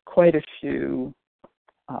quite a few.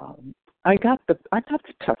 I got the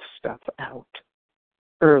tough stuff out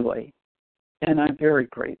early, and I'm very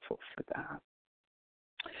grateful for that.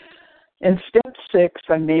 In step 6,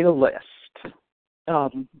 I made a list.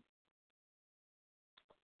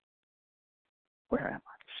 Where am I?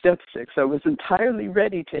 Step 6, I was entirely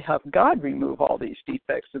ready to have God remove all these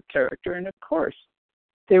defects of character, and of course,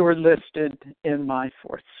 they were listed in my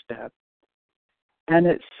 4th step. And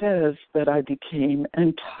it says that I became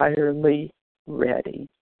entirely ready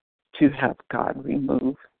to have God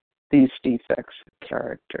remove these defects of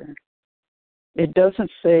character. It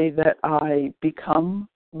doesn't say that I become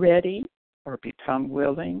ready or become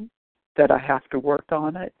willing, that I have to work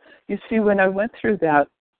on it. You see, when I went through that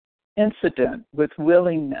incident with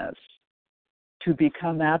willingness to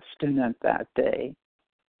become abstinent that day,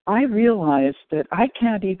 I realized that I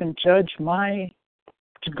can't even judge my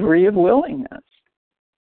degree of willingness.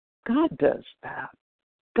 God does that.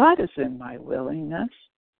 God is in my willingness.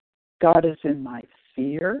 God is in my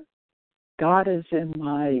fear. God is in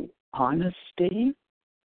my honesty.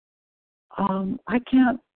 I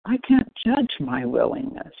can't judge my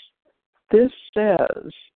willingness. This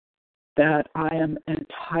says that I am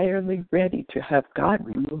entirely ready to have God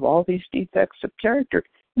remove all these defects of character.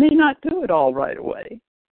 May not do it all right away.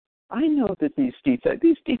 I know that these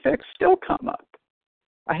defects still come up.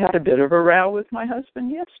 I had a bit of a row with my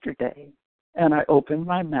husband yesterday, and I opened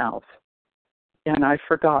my mouth, and I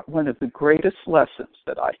forgot one of the greatest lessons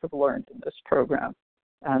that I have learned in this program,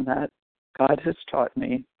 and that God has taught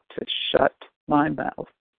me to shut my mouth.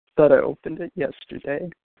 But I opened it yesterday,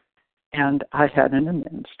 and I had an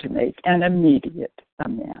amends to make, an immediate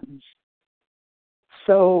amends.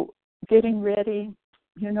 So getting ready,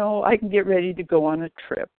 I can get ready to go on a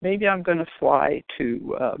trip. Maybe I'm going to fly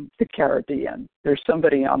to the Caribbean. There's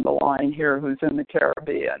somebody on the line here who's in the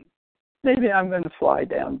Caribbean. Maybe I'm going to fly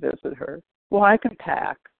down, visit her. Well, I can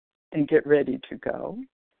pack and get ready to go.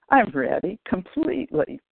 I'm ready,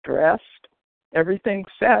 completely dressed, everything's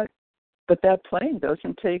set, but that plane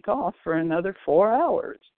doesn't take off for another 4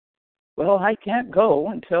 hours. Well, I can't go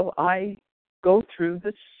until I go through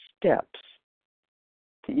the steps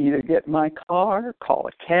to either get my car, call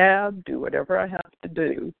a cab, do whatever I have to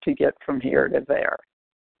do to get from here to there.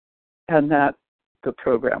 And that the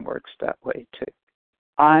program works that way too.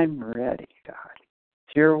 I'm ready, God.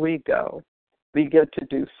 Here we go. We get to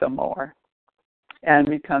do some more. And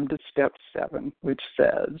we come to step 7, which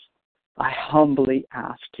says, I humbly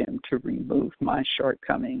asked him to remove my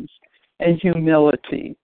shortcomings. And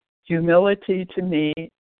humility. Humility to me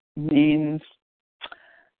means,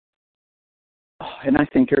 and I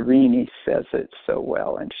think Irini says it so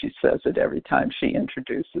well, and she says it every time she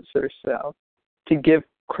introduces herself, to give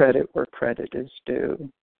credit where credit is due.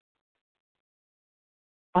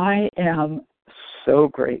 I am so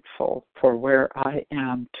grateful for where I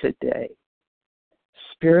am today,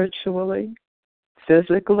 spiritually,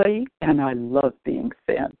 physically, and I love being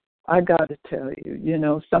thin. I got to tell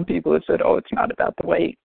you, some people have said, it's not about the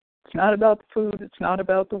weight. It's not about the food. It's not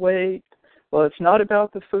about the weight. Well, it's not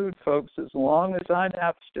about the food, folks, as long as I'm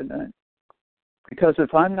abstinent. Because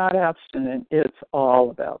if I'm not abstinent, it's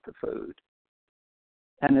all about the food.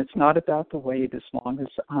 And it's not about the weight as long as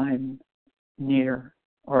I'm near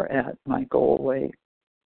or at my goal weight.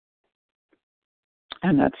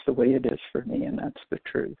 And that's the way it is for me, and that's the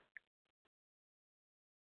truth.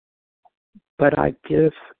 But I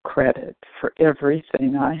give credit for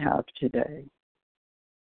everything I have today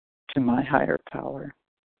to my higher power.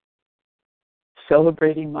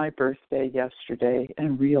 Celebrating my birthday yesterday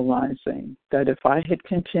and realizing that if I had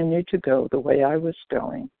continued to go the way I was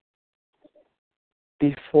going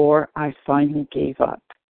before I finally gave up,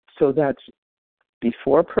 so that's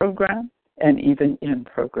before program and even in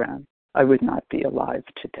program, I would not be alive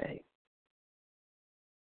today.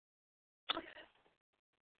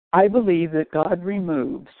 I believe that God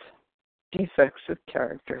removes defects of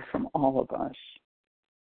character from all of us,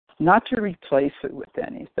 not to replace it with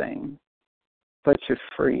anything, but to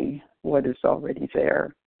free what is already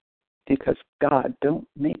there, because God don't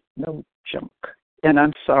make no junk. And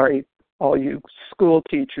I'm sorry, all you school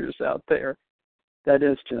teachers out there, that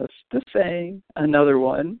is just the saying, another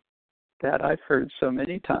one that I've heard so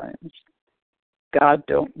many times. God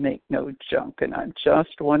don't make no junk, and I'm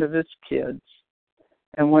just one of his kids.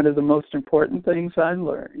 And one of the most important things I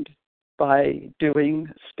learned by doing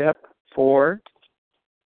step 4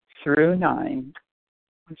 through 9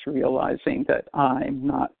 was realizing that I'm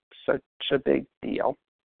not such a big deal.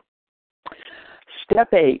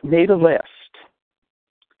 Step 8, made a list.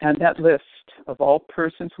 And that list of all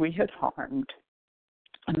persons we had harmed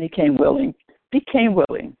and became willing.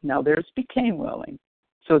 Now there's became willing.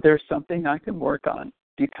 So there's something I can work on,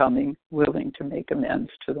 becoming willing to make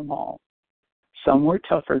amends to them all. Some were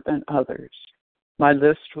tougher than others. My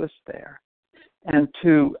list was there. And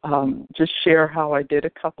to just share how I did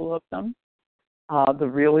a couple of them, the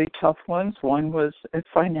really tough ones, one was a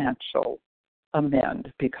financial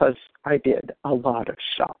amend because I did a lot of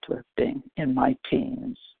shoplifting in my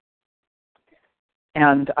teens.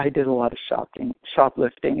 And I did a lot of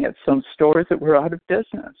shoplifting at some stores that were out of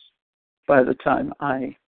business by the time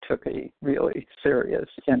I took a really serious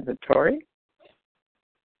inventory.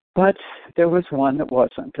 But there was one that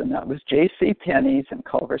wasn't, and that was J.C. Penney's in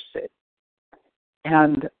Culver City.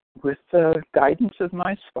 And with the guidance of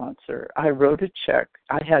my sponsor, I wrote a check.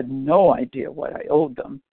 I had no idea what I owed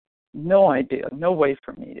them. No idea, no way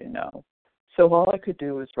for me to know. So all I could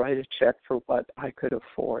do was write a check for what I could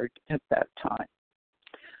afford at that time.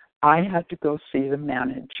 I had to go see the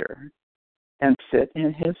manager and sit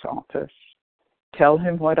in his office, tell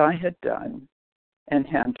him what I had done, and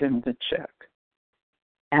hand him the check.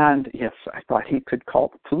 And yes, I thought he could call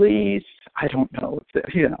the police. I don't know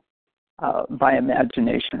if, my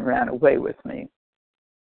imagination ran away with me.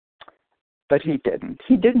 But he didn't.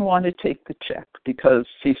 He didn't want to take the check because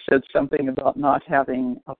he said something about not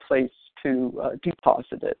having a place to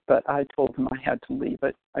deposit it. But I told him I had to leave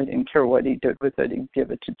it. I didn't care what he did with it. He'd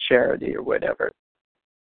give it to charity or whatever.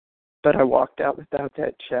 But I walked out without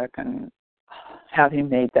that check and having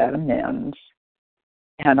made that amends.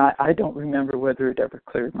 And I don't remember whether it ever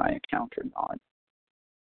cleared my account or not.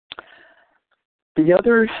 The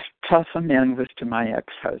other tough amend was to my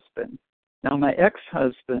ex-husband. Now, my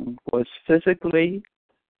ex-husband was physically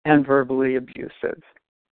and verbally abusive.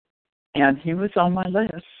 And he was on my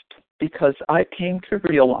list because I came to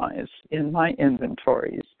realize in my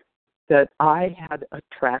inventories that I had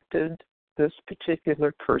attracted this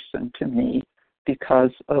particular person to me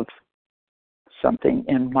because of something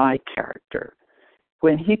in my character.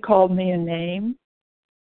 When he called me a name,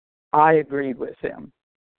 I agreed with him.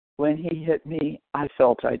 When he hit me, I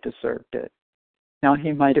felt I deserved it. Now,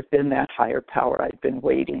 he might have been that higher power I'd been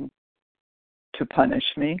waiting to punish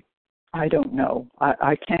me. I don't know.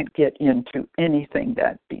 I can't get into anything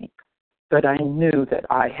that deep, but I knew that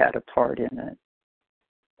I had a part in it.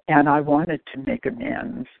 And I wanted to make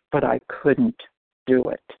amends, but I couldn't do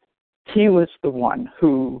it. He was the one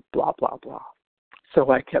who blah, blah, blah.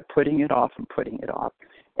 So I kept putting it off and putting it off.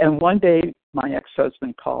 And one day, my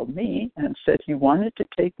ex-husband called me and said he wanted to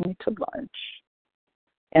take me to lunch.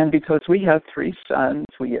 And because we have 3 sons,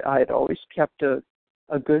 I had always kept a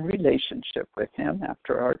good relationship with him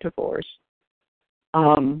after our divorce.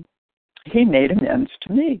 He made amends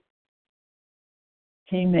to me.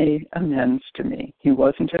 He made amends to me. He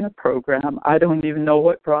wasn't in a program. I don't even know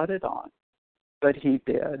what brought it on, but he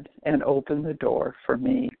did and opened the door for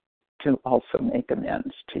me to also make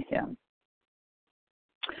amends to him.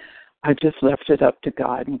 I just left it up to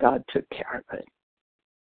God, and God took care of it.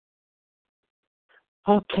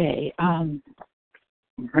 Okay, I'm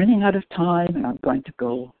running out of time, and I'm going to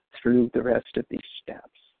go through the rest of these steps.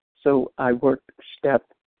 So I worked step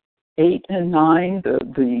 8 and 9,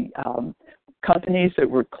 the companies that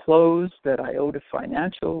were closed that I owed a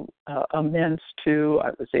financial amends to. I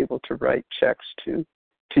was able to write checks to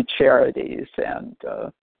charities, and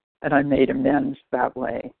I made amends that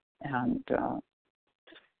way. And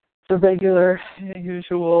the regular,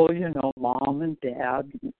 usual, mom and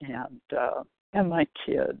dad and my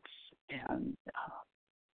kids, and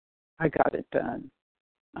I got it done.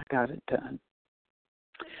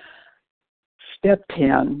 Step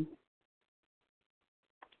 10,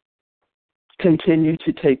 continue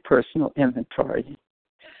to take personal inventory,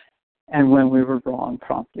 and when we were wrong,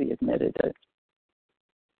 promptly admitted it.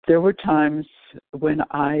 There were times when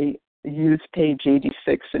I used page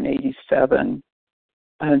 86 and 87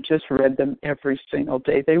 and just read them every single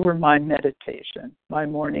day. They were my meditation, my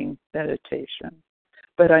morning meditation.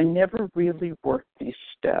 But I never really worked these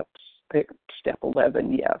steps. Step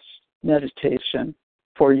 11, yes, meditation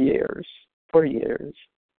for years.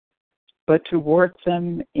 But to work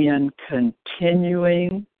them in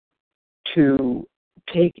continuing to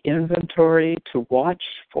take inventory, to watch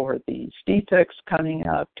for these defects coming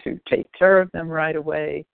up, to take care of them right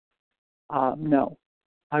away, no.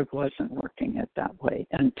 I wasn't working it that way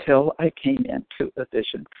until I came into A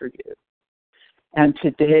Vision for You. And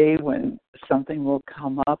today, when something will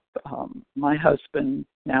come up, my husband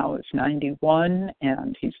now is 91,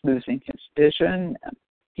 and he's losing his vision, and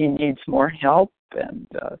he needs more help, and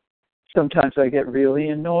sometimes I get really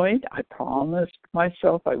annoyed. I promised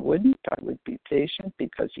myself I wouldn't. I would be patient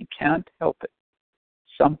because he can't help it.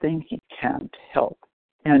 Something he can't help.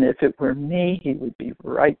 And if it were me, he would be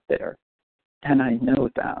right there. And I know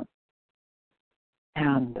that.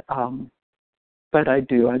 And, but I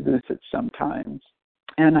lose it sometimes.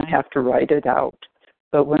 And I have to write it out.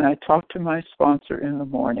 But when I talk to my sponsor in the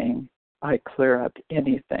morning, I clear up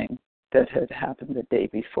anything that had happened the day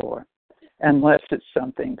before, unless it's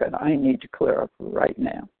something that I need to clear up right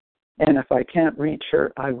now. And if I can't reach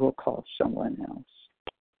her, I will call someone else.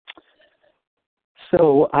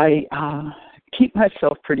 So I keep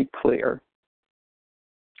myself pretty clear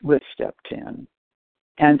with step 10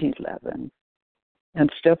 and 11.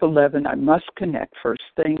 And step 11, I must connect first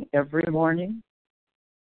thing every morning.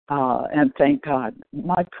 And thank God,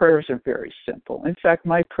 my prayers are very simple. In fact,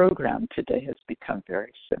 my program today has become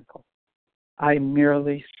very simple. I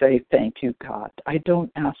merely say, thank you, God. I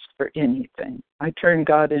don't ask for anything. I turned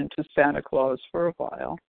God into Santa Claus for a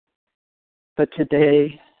while. But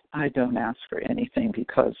today, I don't ask for anything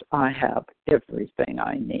because I have everything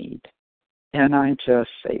I need. And I just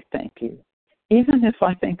say thank you. Even if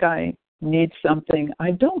I think I need something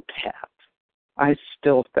I don't have, I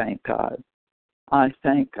still thank God. I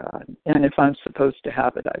thank God. And if I'm supposed to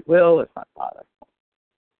have it, I will. If I'm not, I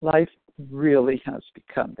won't. Life really has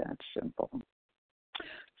become that simple.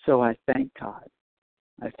 So I thank God.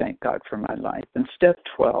 I thank God for my life. And step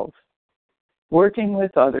 12, working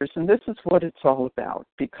with others. And this is what it's all about,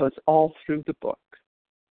 because all through the book,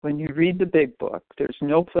 When you read the big book, there's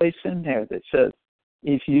no place in there that says,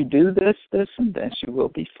 if you do this, this, and this, you will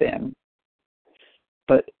be thin.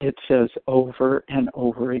 But it says over and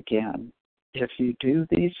over again, if you do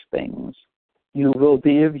these things, you will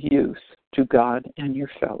be of use to God and your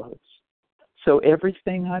fellows. So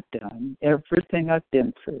everything I've done, everything I've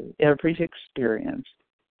been through, every experience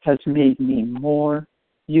has made me more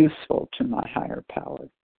useful to my higher power.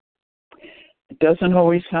 It doesn't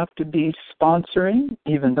always have to be sponsoring,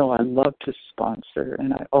 even though I love to sponsor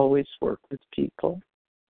and I always work with people.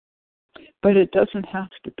 But it doesn't have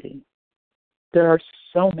to be. There are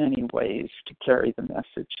so many ways to carry the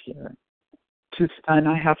message here. And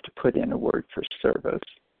I have to put in a word for service.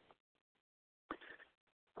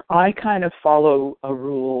 I kind of follow a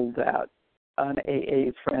rule that an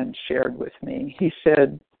AA friend shared with me. He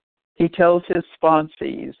said, he tells his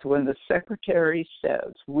sponsees, when the secretary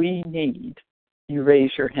says, we need, you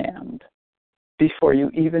raise your hand before you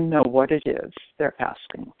even know what it is they're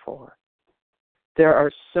asking for. There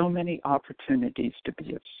are so many opportunities to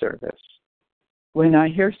be of service. When I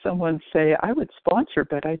hear someone say, I would sponsor,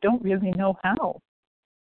 but I don't really know how.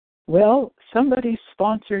 Well, somebody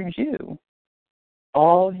sponsors you.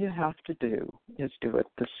 All you have to do is do it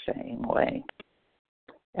the same way.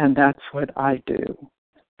 And that's what I do.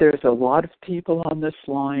 There's a lot of people on this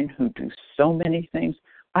line who do so many things.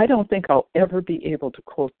 I don't think I'll ever be able to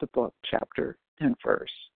quote the book chapter and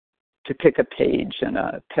verse, to pick a page and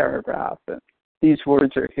a paragraph. These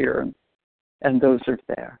words are here and those are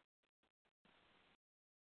there.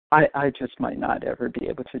 I just might not ever be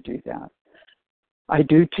able to do that. I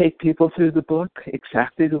do take people through the book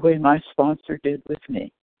exactly the way my sponsor did with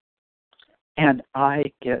me. And I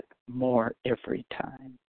get more every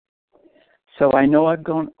time. So I know I've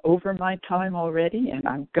gone over my time already and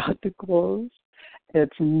I've got to close.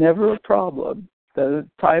 It's never a problem. The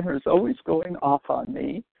timer is always going off on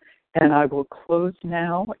me. And I will close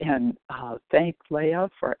now and thank Leah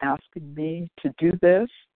for asking me to do this.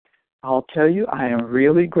 I'll tell you, I am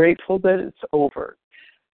really grateful that it's over.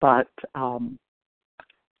 But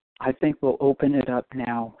I think we'll open it up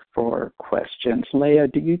now for questions. Leah,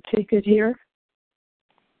 do you take it here?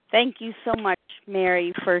 Thank you so much,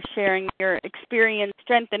 Mary, for sharing your experience,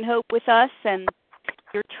 strength, and hope with us and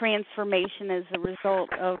your transformation as a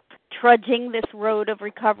result of trudging this road of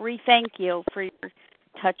recovery. Thank you for your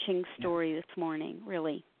touching story this morning.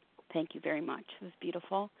 Really, thank you very much. It was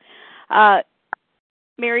beautiful.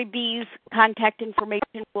 Mary B's contact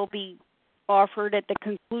information will be offered at the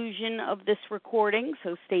conclusion of this recording,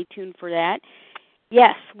 so stay tuned for that.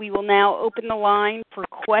 Yes, we will now open the line for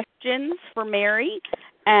questions for Mary,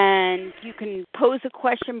 and you can pose a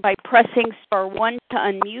question by pressing star 1 to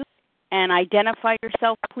unmute and identify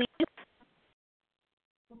yourself, please.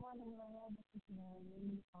 Good morning, Leah. This is Mary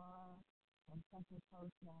Lee from Central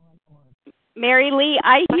Coast now in Oregon. Mary Lee,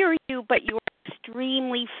 I hear you, but you are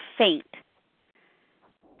extremely faint.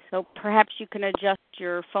 So perhaps you can adjust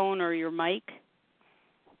your phone or your mic.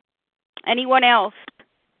 Anyone else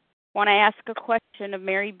want to ask a question of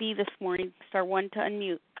Mary B. this morning? Star 1 to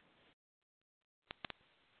unmute.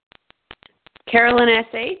 Carolyn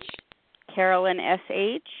S.H. Carolyn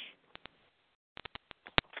S.H.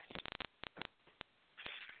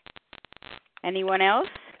 Anyone else?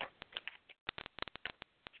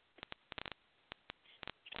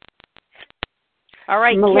 All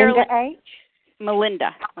right, Melinda Carolyn. H.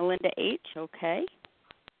 Melinda H. Okay.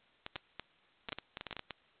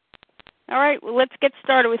 All right, well, let's get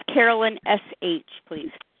started with Carolyn S.H., please.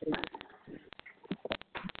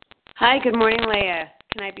 Hi, good morning, Leah.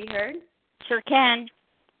 Can I be heard? Sure can.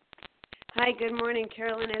 Hi, good morning.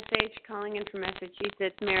 Carolyn S.H. calling in from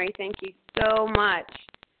Massachusetts. Mary, thank you so much.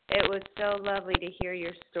 It was so lovely to hear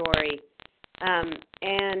your story. And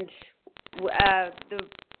the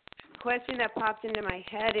question that popped into my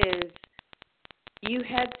head is, you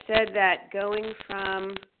had said that going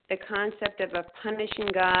from the concept of a punishing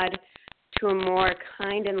God to a more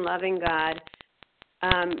kind and loving God,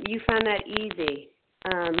 you found that easy.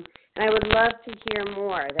 And I would love to hear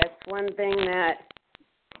more. That's one thing that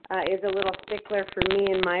is a little stickler for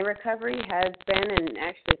me in my recovery, has been and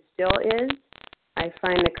actually still is. I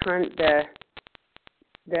find the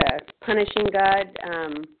punishing God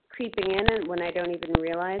creeping in when I don't even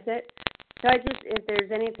realize it. So if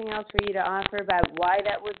there's anything else for you to offer about why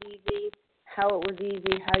that was easy, how it was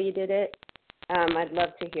easy, how you did it, I'd love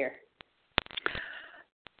to hear.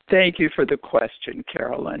 Thank you for the question,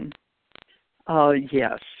 Carolyn.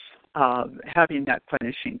 Yes, having that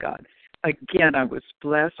punishing God. Again, I was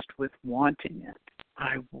blessed with wanting it.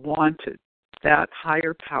 I wanted that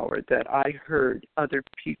higher power that I heard other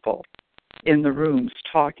people in the rooms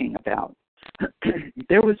talking about.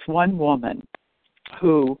 there was one woman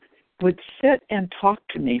who would sit and talk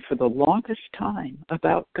to me for the longest time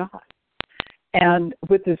about God. And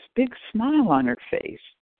with this big smile on her face,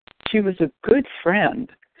 she was a good friend.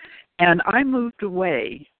 And I moved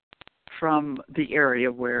away from the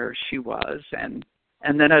area where she was, and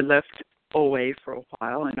then I left OA for a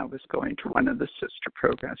while, and I was going to one of the sister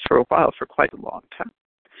programs for a while, for quite a long time.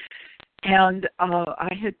 And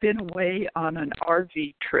I had been away on an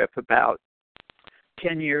RV trip about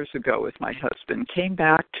 10 years ago with my husband, came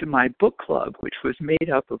back to my book club, which was made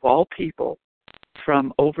up of all people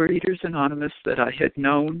from Overeaters Anonymous that I had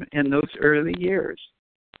known in those early years.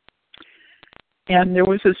 And there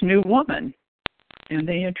was this new woman, and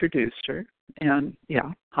they introduced her, and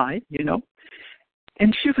hi,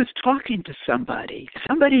 And she was talking to somebody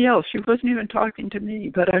else. She wasn't even talking to me,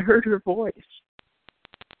 but I heard her voice.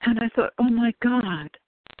 And I thought, oh my God,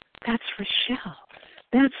 that's Rochelle.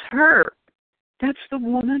 That's her. That's the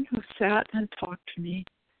woman who sat and talked to me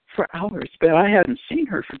for hours, but I hadn't seen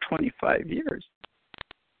her for 25 years.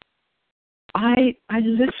 I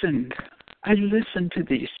listened. I listened to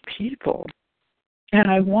these people, and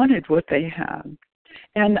I wanted what they had.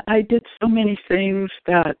 And I did so many things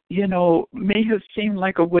that, may have seemed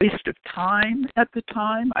like a waste of time at the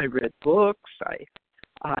time. I read books.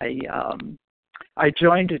 I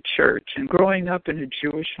joined a church, and growing up in a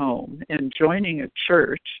Jewish home and joining a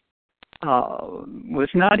church was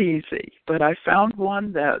not easy. But I found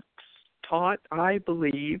one that taught, I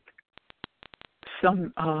believe,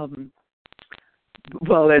 some,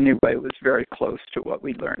 it was very close to what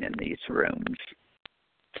we learn in these rooms.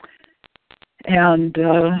 And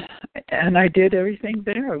I did everything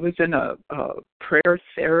there. I was in a prayer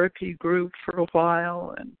therapy group for a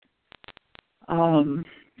while, and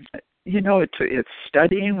it's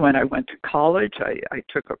studying. When I went to college, I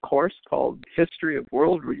took a course called History of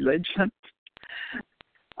World Religion.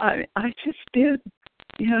 I just did,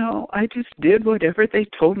 I just did whatever they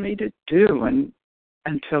told me to do, and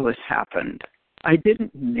until it happened. I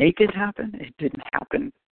didn't make it happen. It didn't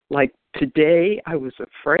happen. Like today, I was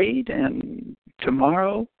afraid, and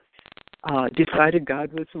tomorrow decided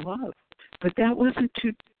God was love. But that wasn't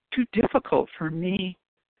too difficult for me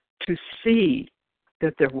to see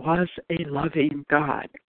that there was a loving God,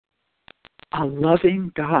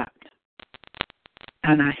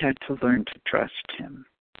 and I had to learn to trust Him.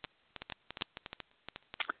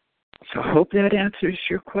 So I hope that answers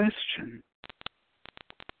your question.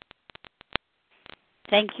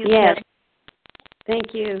 Thank you. Yes.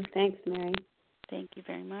 Thank you. Thanks, Mary. Thank you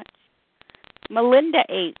very much. Melinda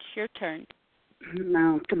H., your turn.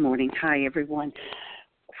 Good morning. Hi, everyone.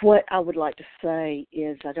 What I would like to say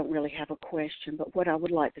is, I don't really have a question, but what I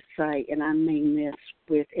would like to say, and I mean this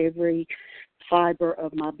with every fiber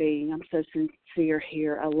of my being, I'm so sincere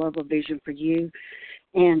here. I love A Vision for You,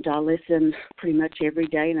 and I listen pretty much every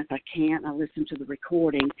day, and if I can't, I listen to the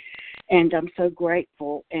recording. And I'm so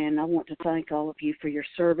grateful, and I want to thank all of you for your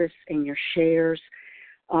service and your shares.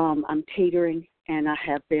 I'm teetering, and I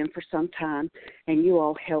have been for some time, and you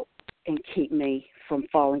all help and keep me from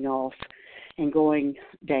falling off and going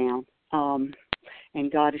down.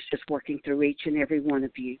 And God is just working through each and every one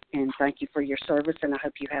of you. And thank you for your service, and I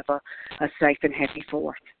hope you have a safe and happy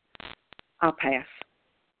 4th. I'll pass.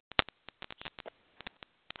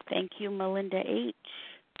 Thank you, Melinda H.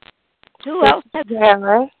 Who else?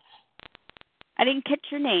 Sharon. I didn't catch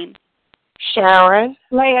your name. Sharon.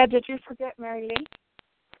 Leah, did you forget Mary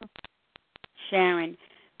Lee? Sharon.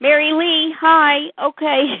 Mary Lee, hi.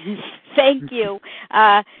 Okay, thank you.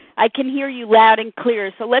 I can hear you loud and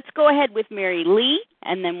clear. So let's go ahead with Mary Lee,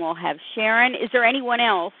 and then we'll have Sharon. Is there anyone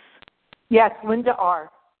else? Yes, Linda R.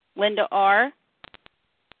 Linda R.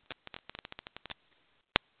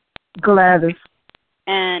 Gladys.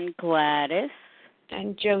 And Gladys.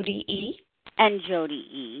 And Jody E. And Jody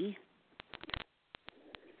E.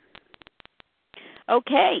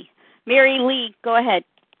 Okay. Mary Lee, go ahead.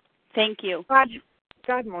 Thank you.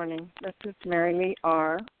 Good morning. This is Mary Lee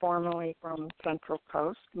R., formerly from Central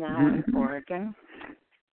Coast, now in Oregon.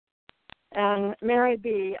 And Mary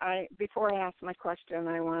B., before I ask my question,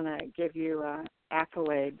 I want to give you an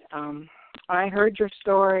accolade. I heard your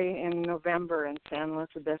story in November in San Luis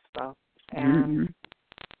Obispo, and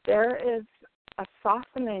there is a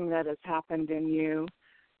softening that has happened in you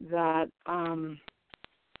that I'm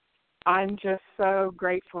just so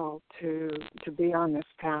grateful to be on this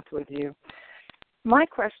path with you. My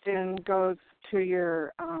question goes to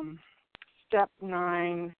your step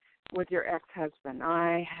 9 with your ex-husband.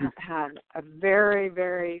 I have had a very,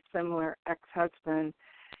 very similar ex-husband,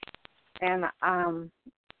 and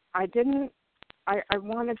I didn't I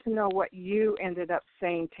wanted to know what you ended up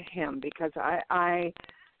saying to him, because I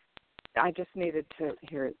just needed to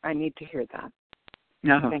hear it. I need to hear that.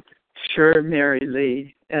 No, Thank you. sure, Mary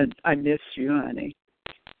Lee, and I miss you, honey.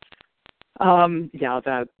 Yeah,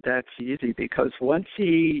 that's easy, because once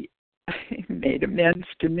he made amends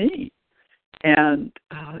to me, and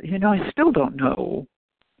I still don't know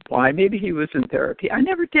why. Maybe he was in therapy. I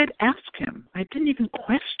never did ask him. I didn't even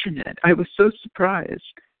question it. I was so surprised.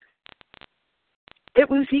 It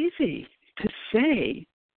was easy to say,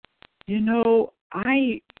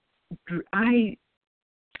 I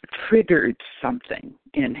triggered something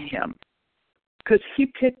in him because he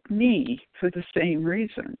picked me for the same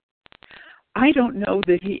reason. I don't know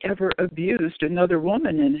that he ever abused another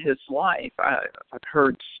woman in his life. I've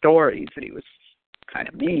heard stories that he was kind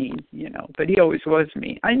of mean, but he always was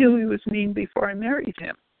mean. I knew he was mean before I married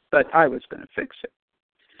him, but I was going to fix it.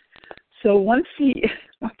 So once he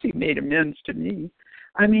made amends to me,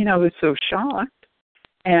 I was so shocked.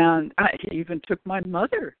 And I even took my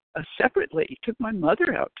mother separately, took my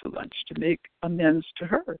mother out to lunch to make amends to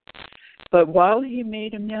her. But while he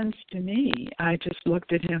made amends to me, I just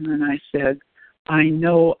looked at him and I said, I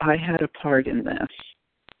know I had a part in this.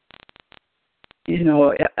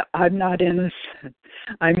 I'm not innocent.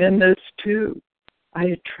 I'm in this too. I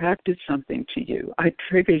attracted something to you. I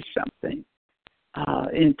triggered something,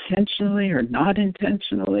 intentionally or not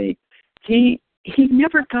intentionally. He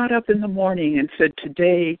never got up in the morning and said,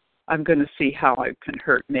 today I'm going to see how I can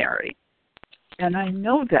hurt Mary. And I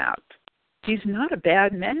know that. He's not a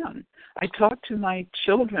bad man. I talk to my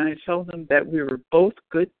children. I tell them that we were both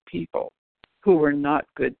good people who were not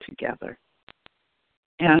good together.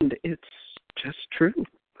 And it's just true.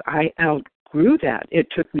 I outgrew that. It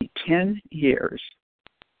took me 10 years.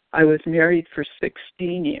 I was married for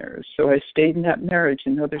 16 years, so I stayed in that marriage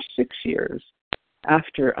another 6 years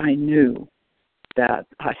after I knew that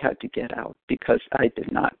I had to get out because I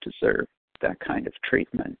did not deserve that kind of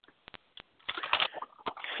treatment.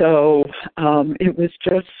 So it was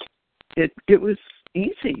just, it was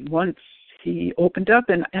easy once he opened up,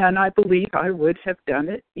 and I believe I would have done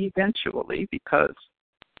it eventually because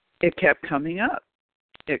it kept coming up.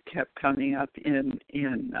 It kept coming up in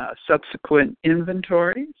subsequent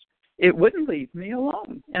inventories. It wouldn't leave me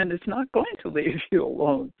alone, and it's not going to leave you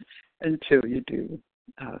alone until you do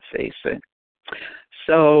face it.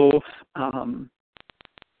 So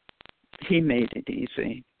he made it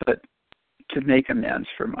easy, but to make amends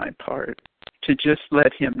for my part, to just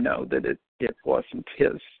let him know that it wasn't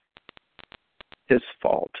his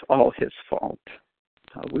fault, all his fault.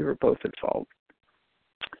 We were both at fault.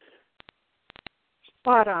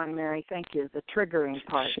 Spot on, Mary. Thank you. The triggering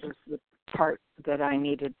part is the part that I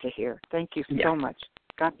needed to hear. Thank you so much.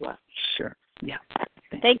 God bless. Sure. Yeah.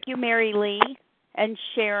 Thank you, Mary Lee. And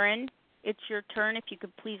Sharon, it's your turn. If you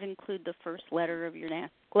could please include the first letter of your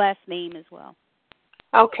last name as well.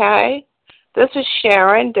 Okay. This is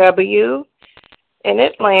Sharon W. in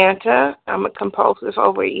Atlanta. I'm a compulsive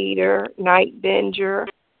overeater, night binger.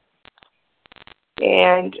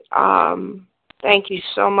 And thank you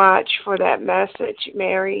so much for that message,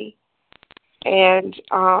 Mary. And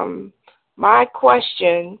my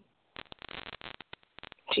question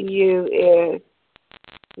to you is,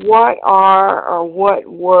 what are or what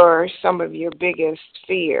were some of your biggest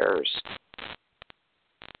fears?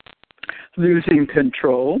 Losing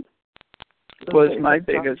control was my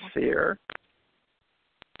biggest fear.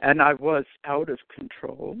 And I was out of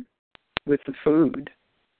control with the food.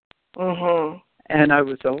 Mm-hmm. And I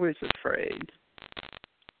was always afraid.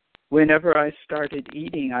 Whenever I started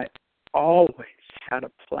eating, I always had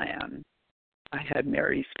a plan. I had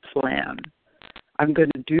Mary's plan. I'm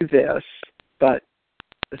going to do this, but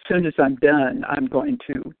as soon as I'm done, I'm going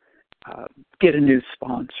to get a new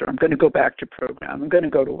sponsor. I'm going to go back to program. I'm going to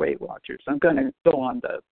go to Weight Watchers. I'm going to go on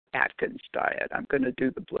the Atkins diet. I'm going to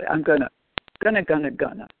do the I'm gonna.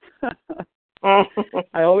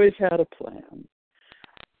 I always had a plan.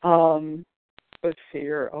 But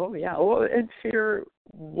fear, and fear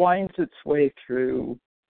winds its way through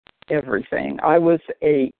everything. I was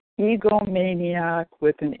a egomaniac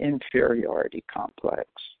with an inferiority complex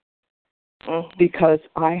because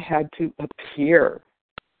I had to appear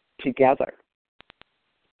together.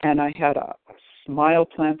 And I had a smile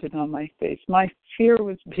planted on my face. My fear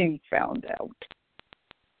was being found out.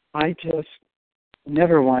 I just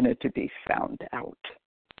never wanted to be found out.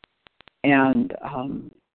 And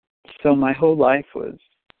so my whole life was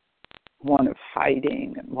one of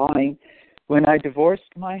hiding and lying. When I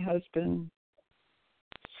divorced my husband,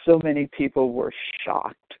 so many people were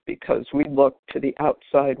shocked because we looked to the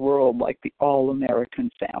outside world like the all-American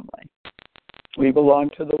family. we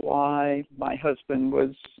belonged to the Y. My husband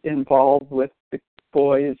was involved with the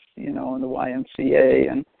boys, in the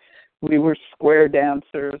YMCA, and we were square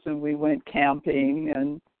dancers, and we went camping,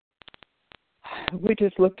 and we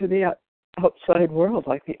just looked at the outside world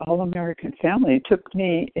like the all-American family.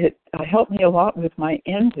 It helped me a lot with my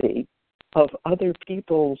envy of other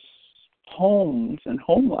people's homes and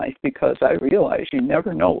home life, because I realized you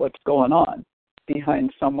never know what's going on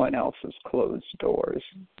behind someone else's closed doors.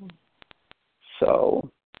 Mm-hmm. So,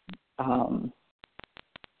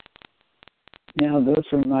 those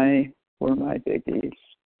were my biggies.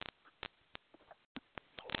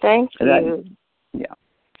 Thank you. Yeah,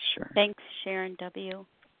 sure. Thanks, Sharon W.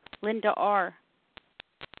 Linda R.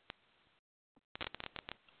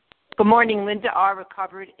 Good morning, Linda R.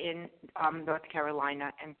 Recovered in North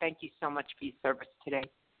Carolina, and thank you so much for your service today.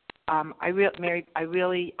 Mary, I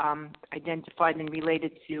really identified and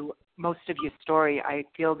related to most of your story. I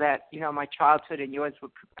feel that, my childhood and yours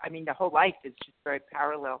the whole life is just very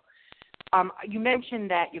parallel. You mentioned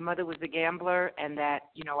that your mother was a gambler, and that,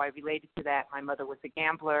 I related to that. My mother was a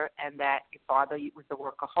gambler, and that your father was a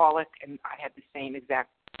workaholic, and I had the same exact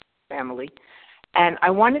family. And I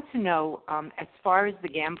wanted to know, as far as the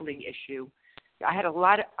gambling issue, I had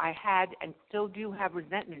and still do have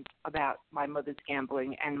resentment about my mother's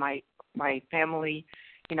gambling, and my family,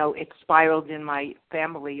 it spiraled in my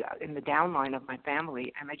family, in the downline of my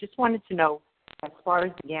family. And I just wanted to know, as far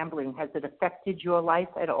as the gambling, has it affected your life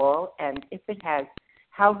at all? And if it has,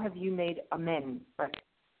 how have you made amends? But,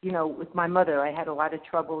 with my mother, I had a lot of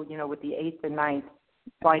trouble, with the 8th and 9th,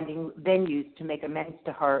 finding venues to make amends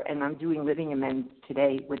to her, and I'm doing living amends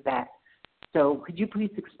today with that. So could you please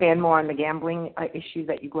expand more on the gambling issue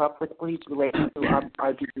that you grew up with, please, related to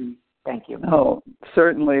our disease? Thank you. Oh,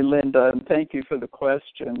 certainly, Linda, and thank you for the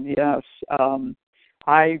question. Yes,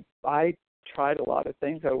 I tried a lot of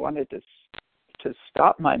things. I wanted to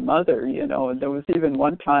stop my mother, and there was even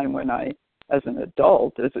one time when as an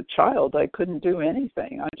adult, as a child, I couldn't do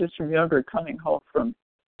anything. I just remember coming home from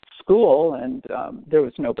school, and there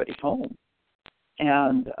was nobody home.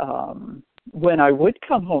 And when I would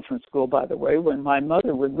come home from school, by the way, when my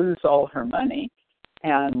mother would lose all her money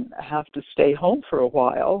and have to stay home for a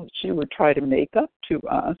while, she would try to make up to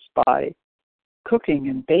us by cooking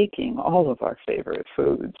and baking all of our favorite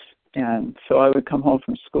foods. And so I would come home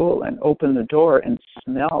from school and open the door and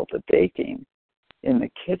smell the baking in the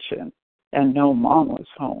kitchen and know Mom was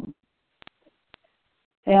home.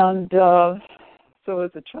 And so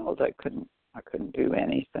as a child, I couldn't do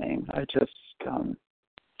anything. I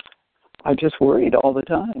just worried all the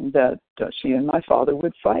time that she and my father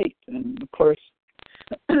would fight. And of course,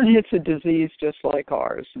 it's a disease just like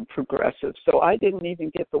ours and progressive. So I didn't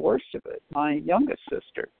even get the worst of it. My youngest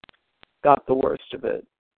sister got the worst of it.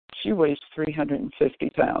 She weighs 350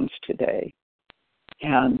 pounds today,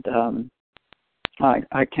 and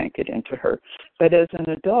I can't get into her. But as an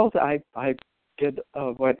adult, I did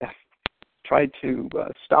what I tried to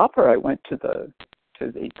stop her. I went to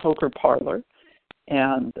the poker parlor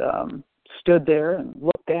and stood there and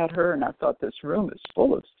looked at her, and I thought, this room is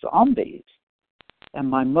full of zombies, and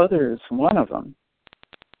my mother is one of them.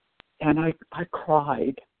 And I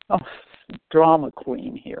cried. Oh, drama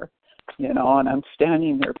queen here. And I'm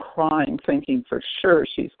standing there crying, thinking for sure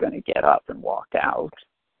she's going to get up and walk out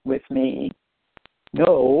with me.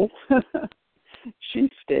 No, she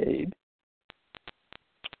stayed.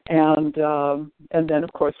 And then,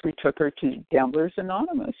 of course, we took her to Gamblers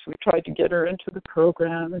Anonymous. We tried to get her into the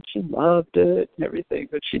program, and she loved it and everything,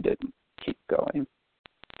 but she didn't keep going.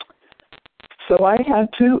 So I had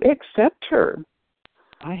to accept her.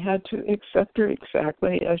 I had to accept her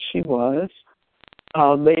exactly as she was.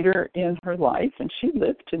 Later in her life, and she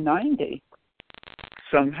lived to 90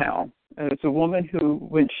 somehow. As a woman who,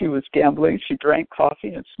 when she was gambling, she drank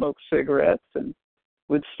coffee and smoked cigarettes and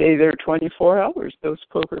would stay there 24 hours. Those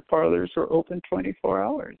poker parlors were open 24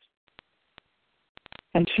 hours.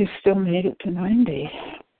 And she still made it to 90.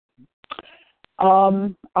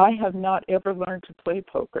 I have not ever learned to play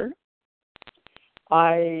poker.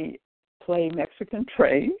 I play Mexican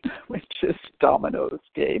Train, which is Domino's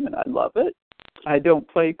game, and I love it. I don't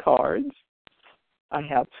play cards. I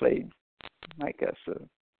have played, I guess,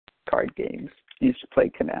 card games. I used to play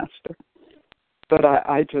canasta. But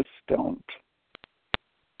I just don't.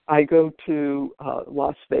 I go to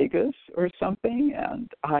Las Vegas or something,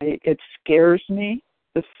 and it scares me,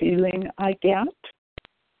 the feeling I get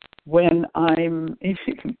when I'm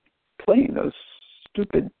playing those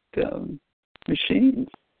stupid machines.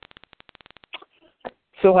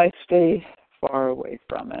 So I stay far away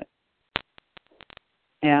from it.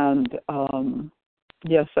 And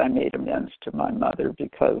yes, I made amends to my mother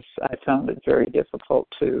because I found it very difficult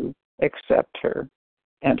to accept her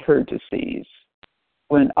and her disease.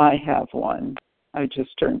 When I have one, I just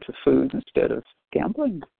turn to food instead of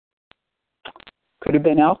gambling. Could have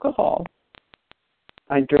been alcohol.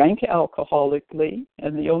 I drank alcoholically,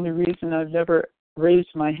 and the only reason I've never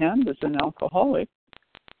raised my hand as an alcoholic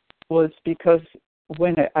was because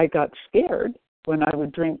when I got scared, when I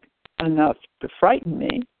would drink enough to frighten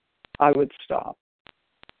me, I would stop.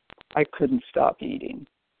 I couldn't stop eating.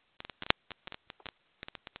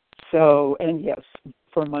 So, and yes,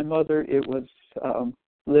 for my mother, it was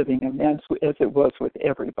living amends, as it was with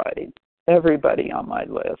everybody. Everybody on my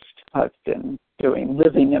list, I've been doing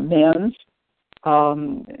living amends.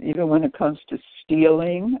 Even when it comes to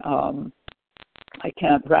stealing, I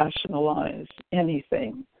can't rationalize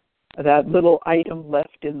anything. That little item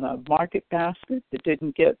left in the market basket that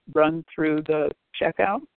didn't get run through the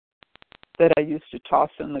checkout that I used to toss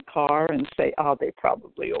in the car and say, oh, they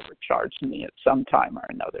probably overcharged me at some time or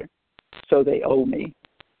another, so they owe me.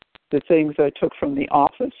 The things I took from the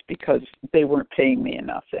office because they weren't paying me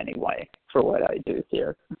enough anyway for what I do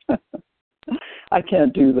here. I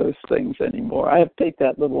can't do those things anymore. I have to take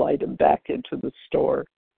that little item back into the store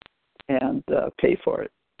and pay for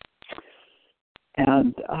it.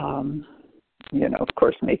 And, of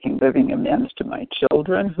course, making living amends to my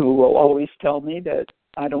children, who will always tell me that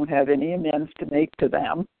I don't have any amends to make to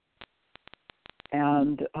them.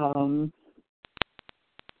 And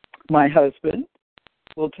my husband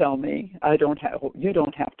will tell me, you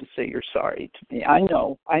don't have to say you're sorry to me. I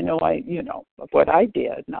know, what I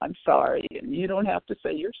did, and I'm sorry, and you don't have to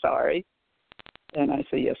say you're sorry. And I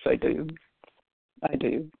say, yes, I do.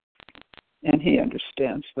 And he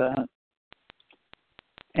understands that.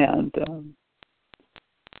 And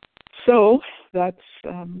so that's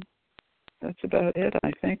about it,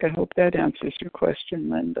 I think. I hope that answers your question,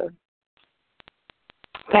 Linda.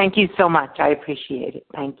 Thank you so much. I appreciate it.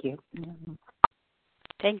 Thank you. Mm-hmm.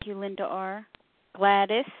 Thank you, Linda R.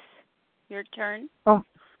 Gladys, your turn. Oh,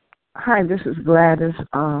 hi, this is Gladys.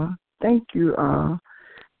 Thank you,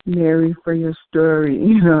 Mary, for your story.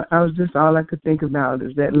 I was just, all I could think about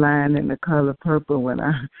is that line in The Color Purple when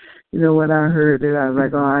I heard it. I was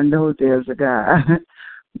like, oh, I know there's a guy.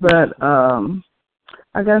 But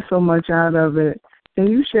I got so much out of it. And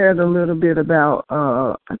you shared a little bit about,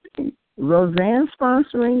 I think, Roseanne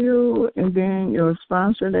sponsoring you, and then your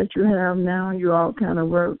sponsor that you have now, you all kind of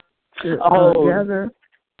work together?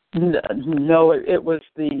 No, it was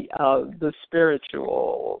the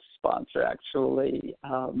spiritual sponsor, actually.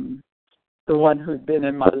 The one who'd been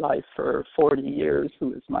in my life for 40 years,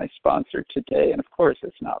 who is my sponsor today. And, of course,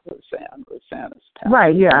 it's not Roseanne. Roseanne is passed.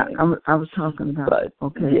 Right, yeah, I was talking about. But,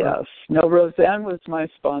 okay. Yes. No, Roseanne was my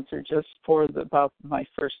sponsor just for about my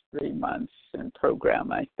first 3 months in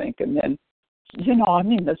program, I think. And then,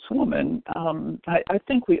 this woman, I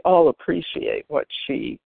think we all appreciate what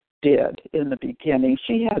she did in the beginning.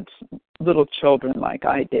 She had little children like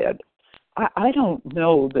I did. I don't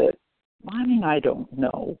know that, I don't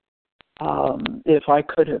know. If I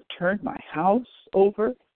could have turned my house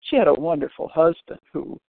over. She had a wonderful husband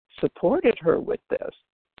who supported her with this.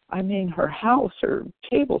 Her house, her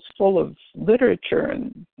table's full of literature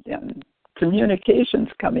and communications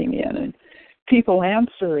coming in and people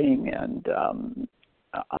answering. And,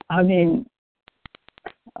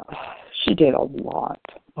 she did a lot.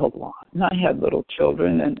 And I had little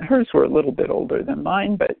children, and hers were a little bit older than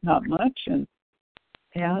mine, but not much. And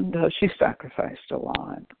she sacrificed a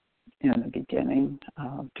lot in the beginning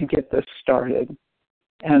to get this started.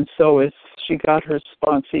 And so as she got her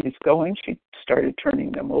sponsees going, she started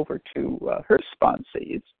turning them over to her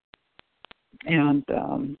sponsees. And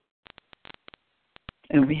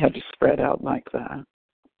we had to spread out like that.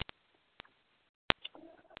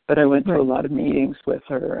 But I went to a lot of meetings with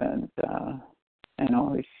her and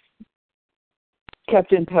always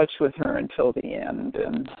kept in touch with her until the end.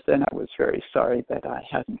 And then I was very sorry that I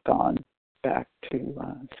hadn't gone back to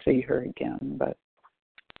see her again. But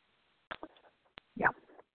yeah.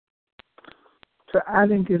 So I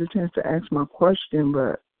didn't get a chance to ask my question,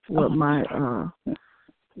 but what my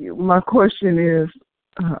question is,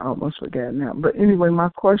 I almost forgot now. But anyway, my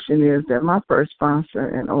question is that my first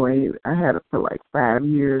sponsor in OA, I had it for like 5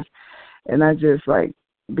 years, and I just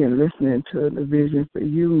been listening to the Vision for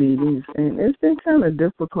You meetings, and it's been kind of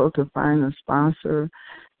difficult to find a sponsor.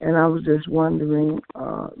 And I was just wondering,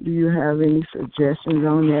 do you have any suggestions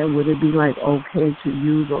on that? Would it be okay to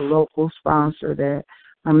use a local sponsor that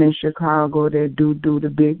I'm in Chicago that do the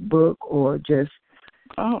big book, or just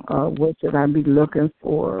what should I be looking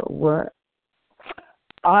for? What?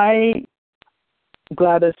 I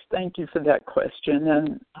Gladys, thank you for that question.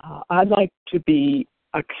 And I'd like to be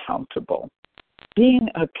accountable. Being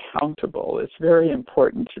accountable is very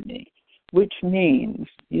important to me, which means,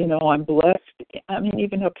 I'm blessed. I mean,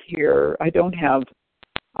 even up here, I've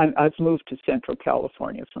moved to Central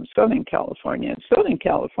California from Southern California. In Southern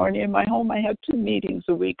California, in my home, I had 2 meetings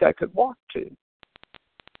a week I could walk to.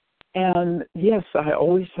 And yes, I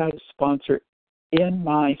always had a sponsor in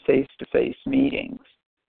my face-to-face meetings.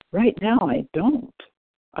 Right now, I don't.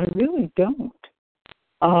 I really don't.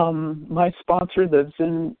 My sponsor lives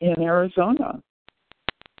in Arizona,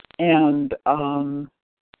 and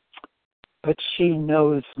but she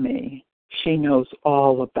knows me. She knows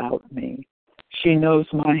all about me. She knows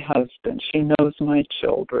my husband. She knows my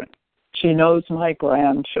children. She knows my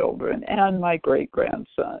grandchildren and my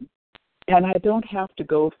great-grandson. And I don't have to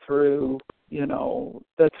go through,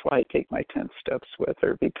 that's why I take my 10 steps with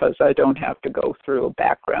her, because I don't have to go through a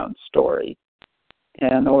background story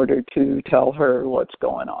in order to tell her what's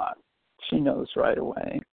going on. She knows right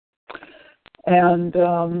away. And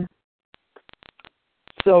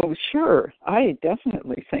so, sure, I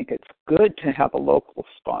definitely think it's good to have a local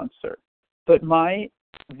sponsor. But my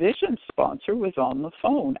vision sponsor was on the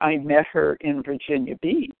phone. I met her in Virginia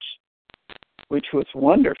Beach, which was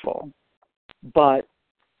wonderful. But,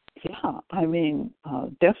 yeah, I mean,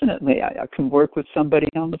 definitely I can work with somebody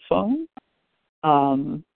on the phone.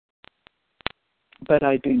 But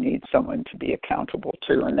I do need someone to be accountable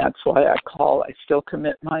to, and that's why I call. I still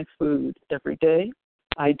commit my food every day.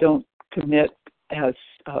 I don't commit as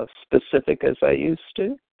specific as I used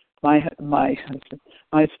to. My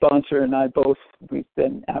sponsor and I both, we've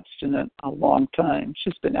been abstinent a long time.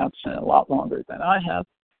 She's been abstinent a lot longer than I have,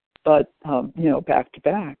 but, back to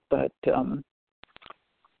back. But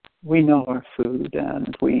we know our food,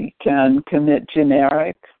 and we can commit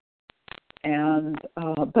generic, and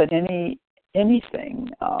but anything,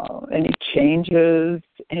 any changes,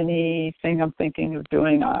 anything I'm thinking of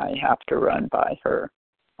doing, I have to run by her.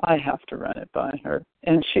 I have to run it by her.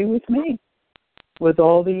 And she with me. With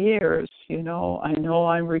all the years, I know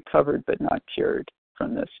I'm recovered but not cured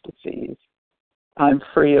from this disease. I'm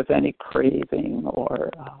free of any craving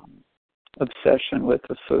or obsession with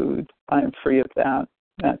the food. I'm free of that,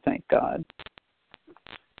 thank God.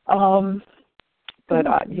 But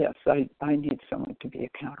yes, I need someone to be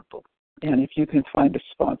accountable. And if you can find a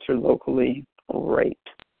sponsor locally, great.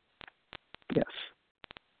 Yes.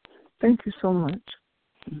 Thank you so much.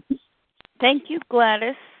 Mm-hmm. Thank you,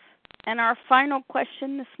 Gladys. And our final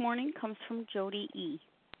question this morning comes from Jody E.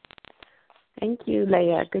 Thank you,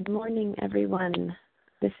 Leah. Good morning, everyone.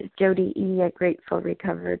 This is Jody E., a grateful,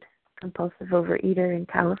 recovered, compulsive overeater in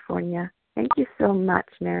California. Thank you so much,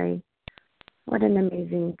 Mary. What an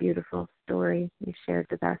amazing, beautiful story you shared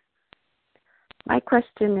with us. My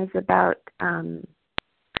question is about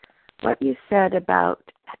what you said about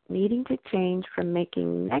needing to change from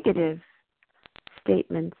making negative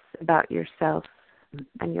statements about yourself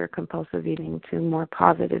and your compulsive eating to more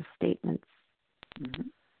positive statements.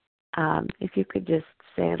 Mm-hmm. If you could just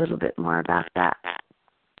say a little bit more about that.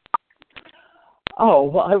 Oh,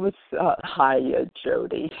 well, hi,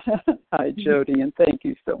 Jody. Hi, Jody, and thank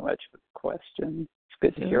you so much for the question. It's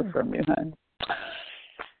good to hear from you, hon.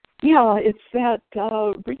 Yeah, it's that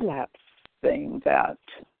relapse thing that,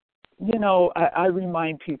 I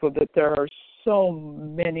remind people that there are so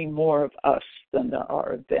many more of us than there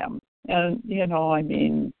are of them. And,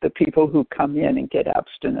 the people who come in and get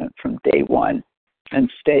abstinent from day one and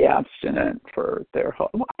stay abstinent for their whole,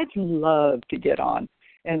 I'd love to get on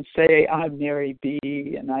and say, I'm Mary B.,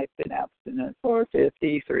 and I've been abstinent for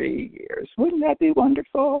 53 years. Wouldn't that be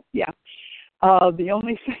wonderful? Yeah. The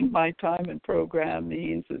only thing my time and program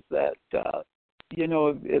means is that,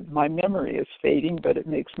 my memory is fading, but it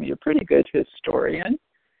makes me a pretty good historian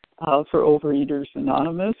for Overeaters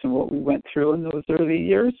Anonymous and what we went through in those early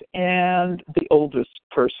years, and the oldest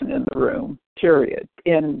person in the room, period.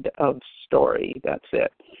 End of story. That's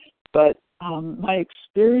it. But my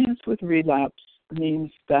experience with relapse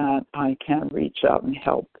means that I can reach out and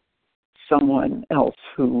help someone else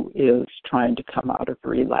who is trying to come out of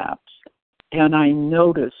relapse. And I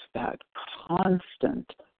notice that constant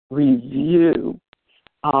review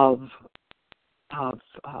of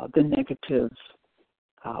the negative,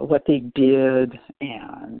 what they did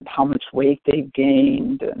and how much weight they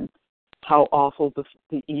gained and how awful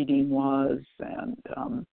the eating was and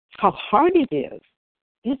how hard it is.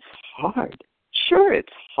 It's hard. Sure,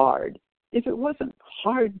 it's hard. If it wasn't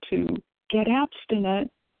hard to get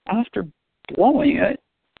abstinent after blowing it,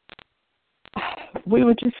 we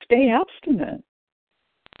would just stay abstinent.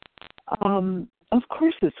 Of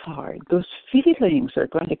course it's hard. Those feelings are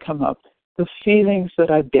going to come up. the feelings that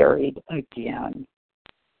I buried again,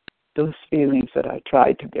 those feelings that I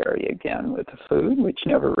tried to bury again with the food, which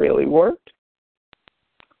never really worked.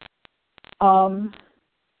 And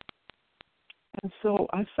so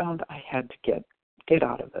I found I had to get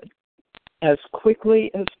out of it as quickly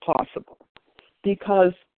as possible,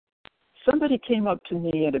 because somebody came up to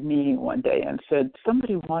me at a meeting one day and said,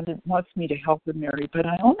 somebody wants me to help with Mary, but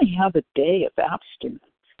I only have a day of abstinence.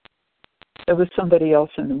 There was somebody else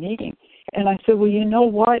in the meeting. And I said, well, you know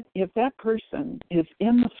what? If that person is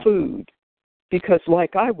in the food, because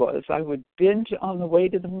like I would binge on the way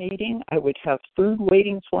to the meeting. I would have food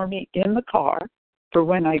waiting for me in the car for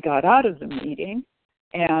when I got out of the meeting,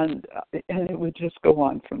 and it would just go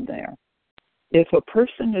on from there. If a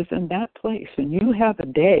person is in that place and you have a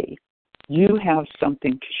day, you have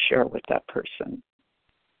something to share with that person.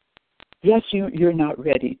 Yes, you're not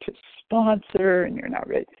ready to sponsor and you're not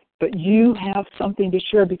ready, but you have something to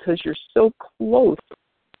share because you're so close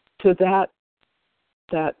to that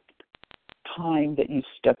time that you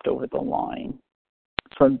stepped over the line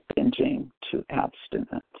from binging to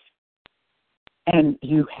abstinence. And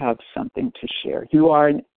you have something to share. You are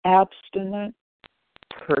an abstinent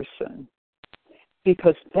person,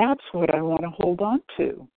 because that's what I want to hold on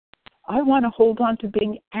to. I want to hold on to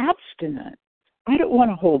being abstinent. I don't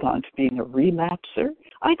want to hold on to being a relapser.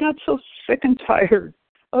 I got so sick and tired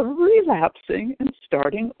of relapsing and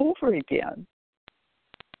starting over again.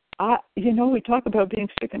 We talk about being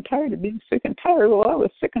sick and tired of being sick and tired. Well, I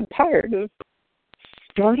was sick and tired of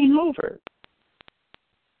starting over.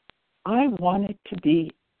 I wanted to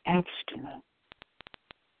be abstinent.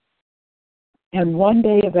 And one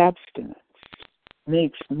day of abstinence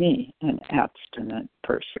makes me an abstinent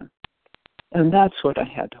person. And that's what I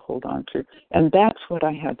had to hold on to. And that's what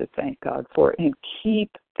I had to thank God for, and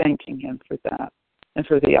keep thanking Him for that and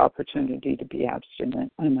for the opportunity to be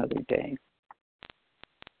abstinent another day.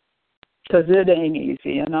 Because it ain't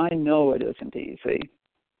easy, and I know it isn't easy.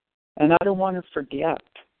 And I don't want to forget.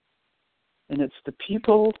 And it's the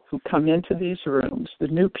people who come into these rooms, the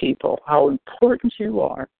new people, how important you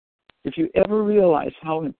are. If you ever realize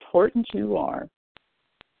how important you are,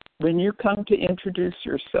 when you come to introduce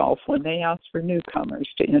yourself, when they ask for newcomers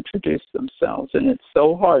to introduce themselves, and it's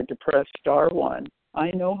so hard to press *1.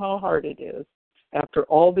 I know how hard it is after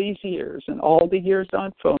all these years and all the years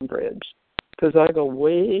on Phone Bridge, because I go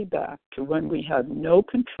way back to when we had no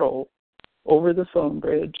control over the phone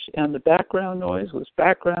bridge, and the background noise was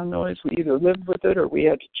background noise. We either lived with it or we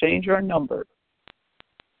had to change our number.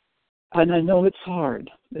 And I know it's hard.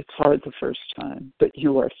 It's hard the first time, but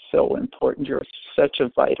you are so important. You're such a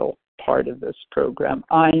vital part of this program.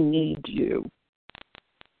 I need you.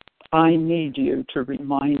 I need you to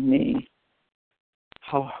remind me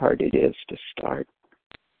how hard it is to start.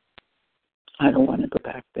 I don't want to go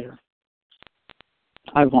back there.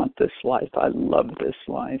 I want this life. I love this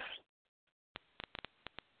life.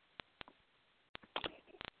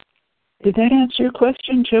 Did that answer your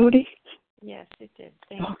question, Jody? Yes, it did.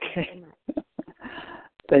 Thank you so much.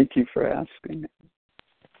 Thank you for asking.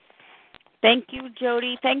 Thank you,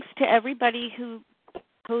 Jody. Thanks to everybody who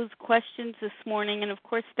posed questions this morning. And, of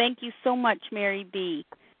course, thank you so much, Mary B.,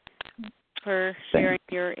 for sharing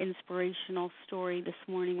your inspirational story this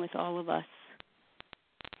morning with all of us.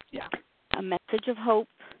 Yeah. A message of hope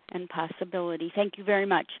and possibility. Thank you very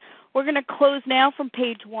much. We're going to close now from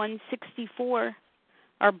page 164.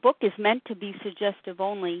 Our book is meant to be suggestive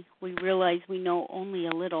only. We realize we know only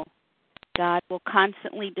a little. God will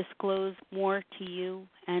constantly disclose more to you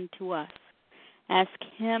and to us. Ask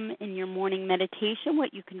Him in your morning meditation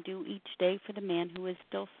what you can do each day for the man who is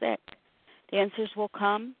still sick. The answers will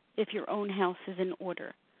come if your own house is in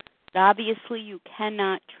order. But obviously, you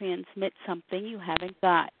cannot transmit something you haven't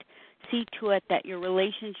got. See to it that your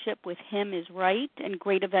relationship with Him is right, and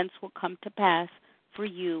great events will come to pass for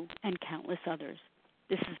you and countless others.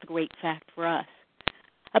 This is the great fact for us.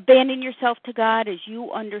 Abandon yourself to God as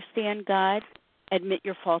you understand God. Admit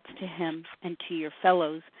your faults to Him and to your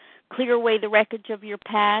fellows. Clear away the wreckage of your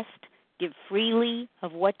past. Give freely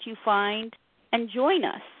of what you find. And join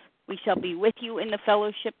us. We shall be with you in the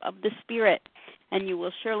fellowship of the Spirit, and you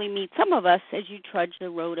will surely meet some of us as you trudge the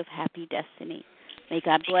road of happy destiny. May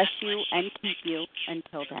God bless you and keep you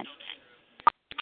until then.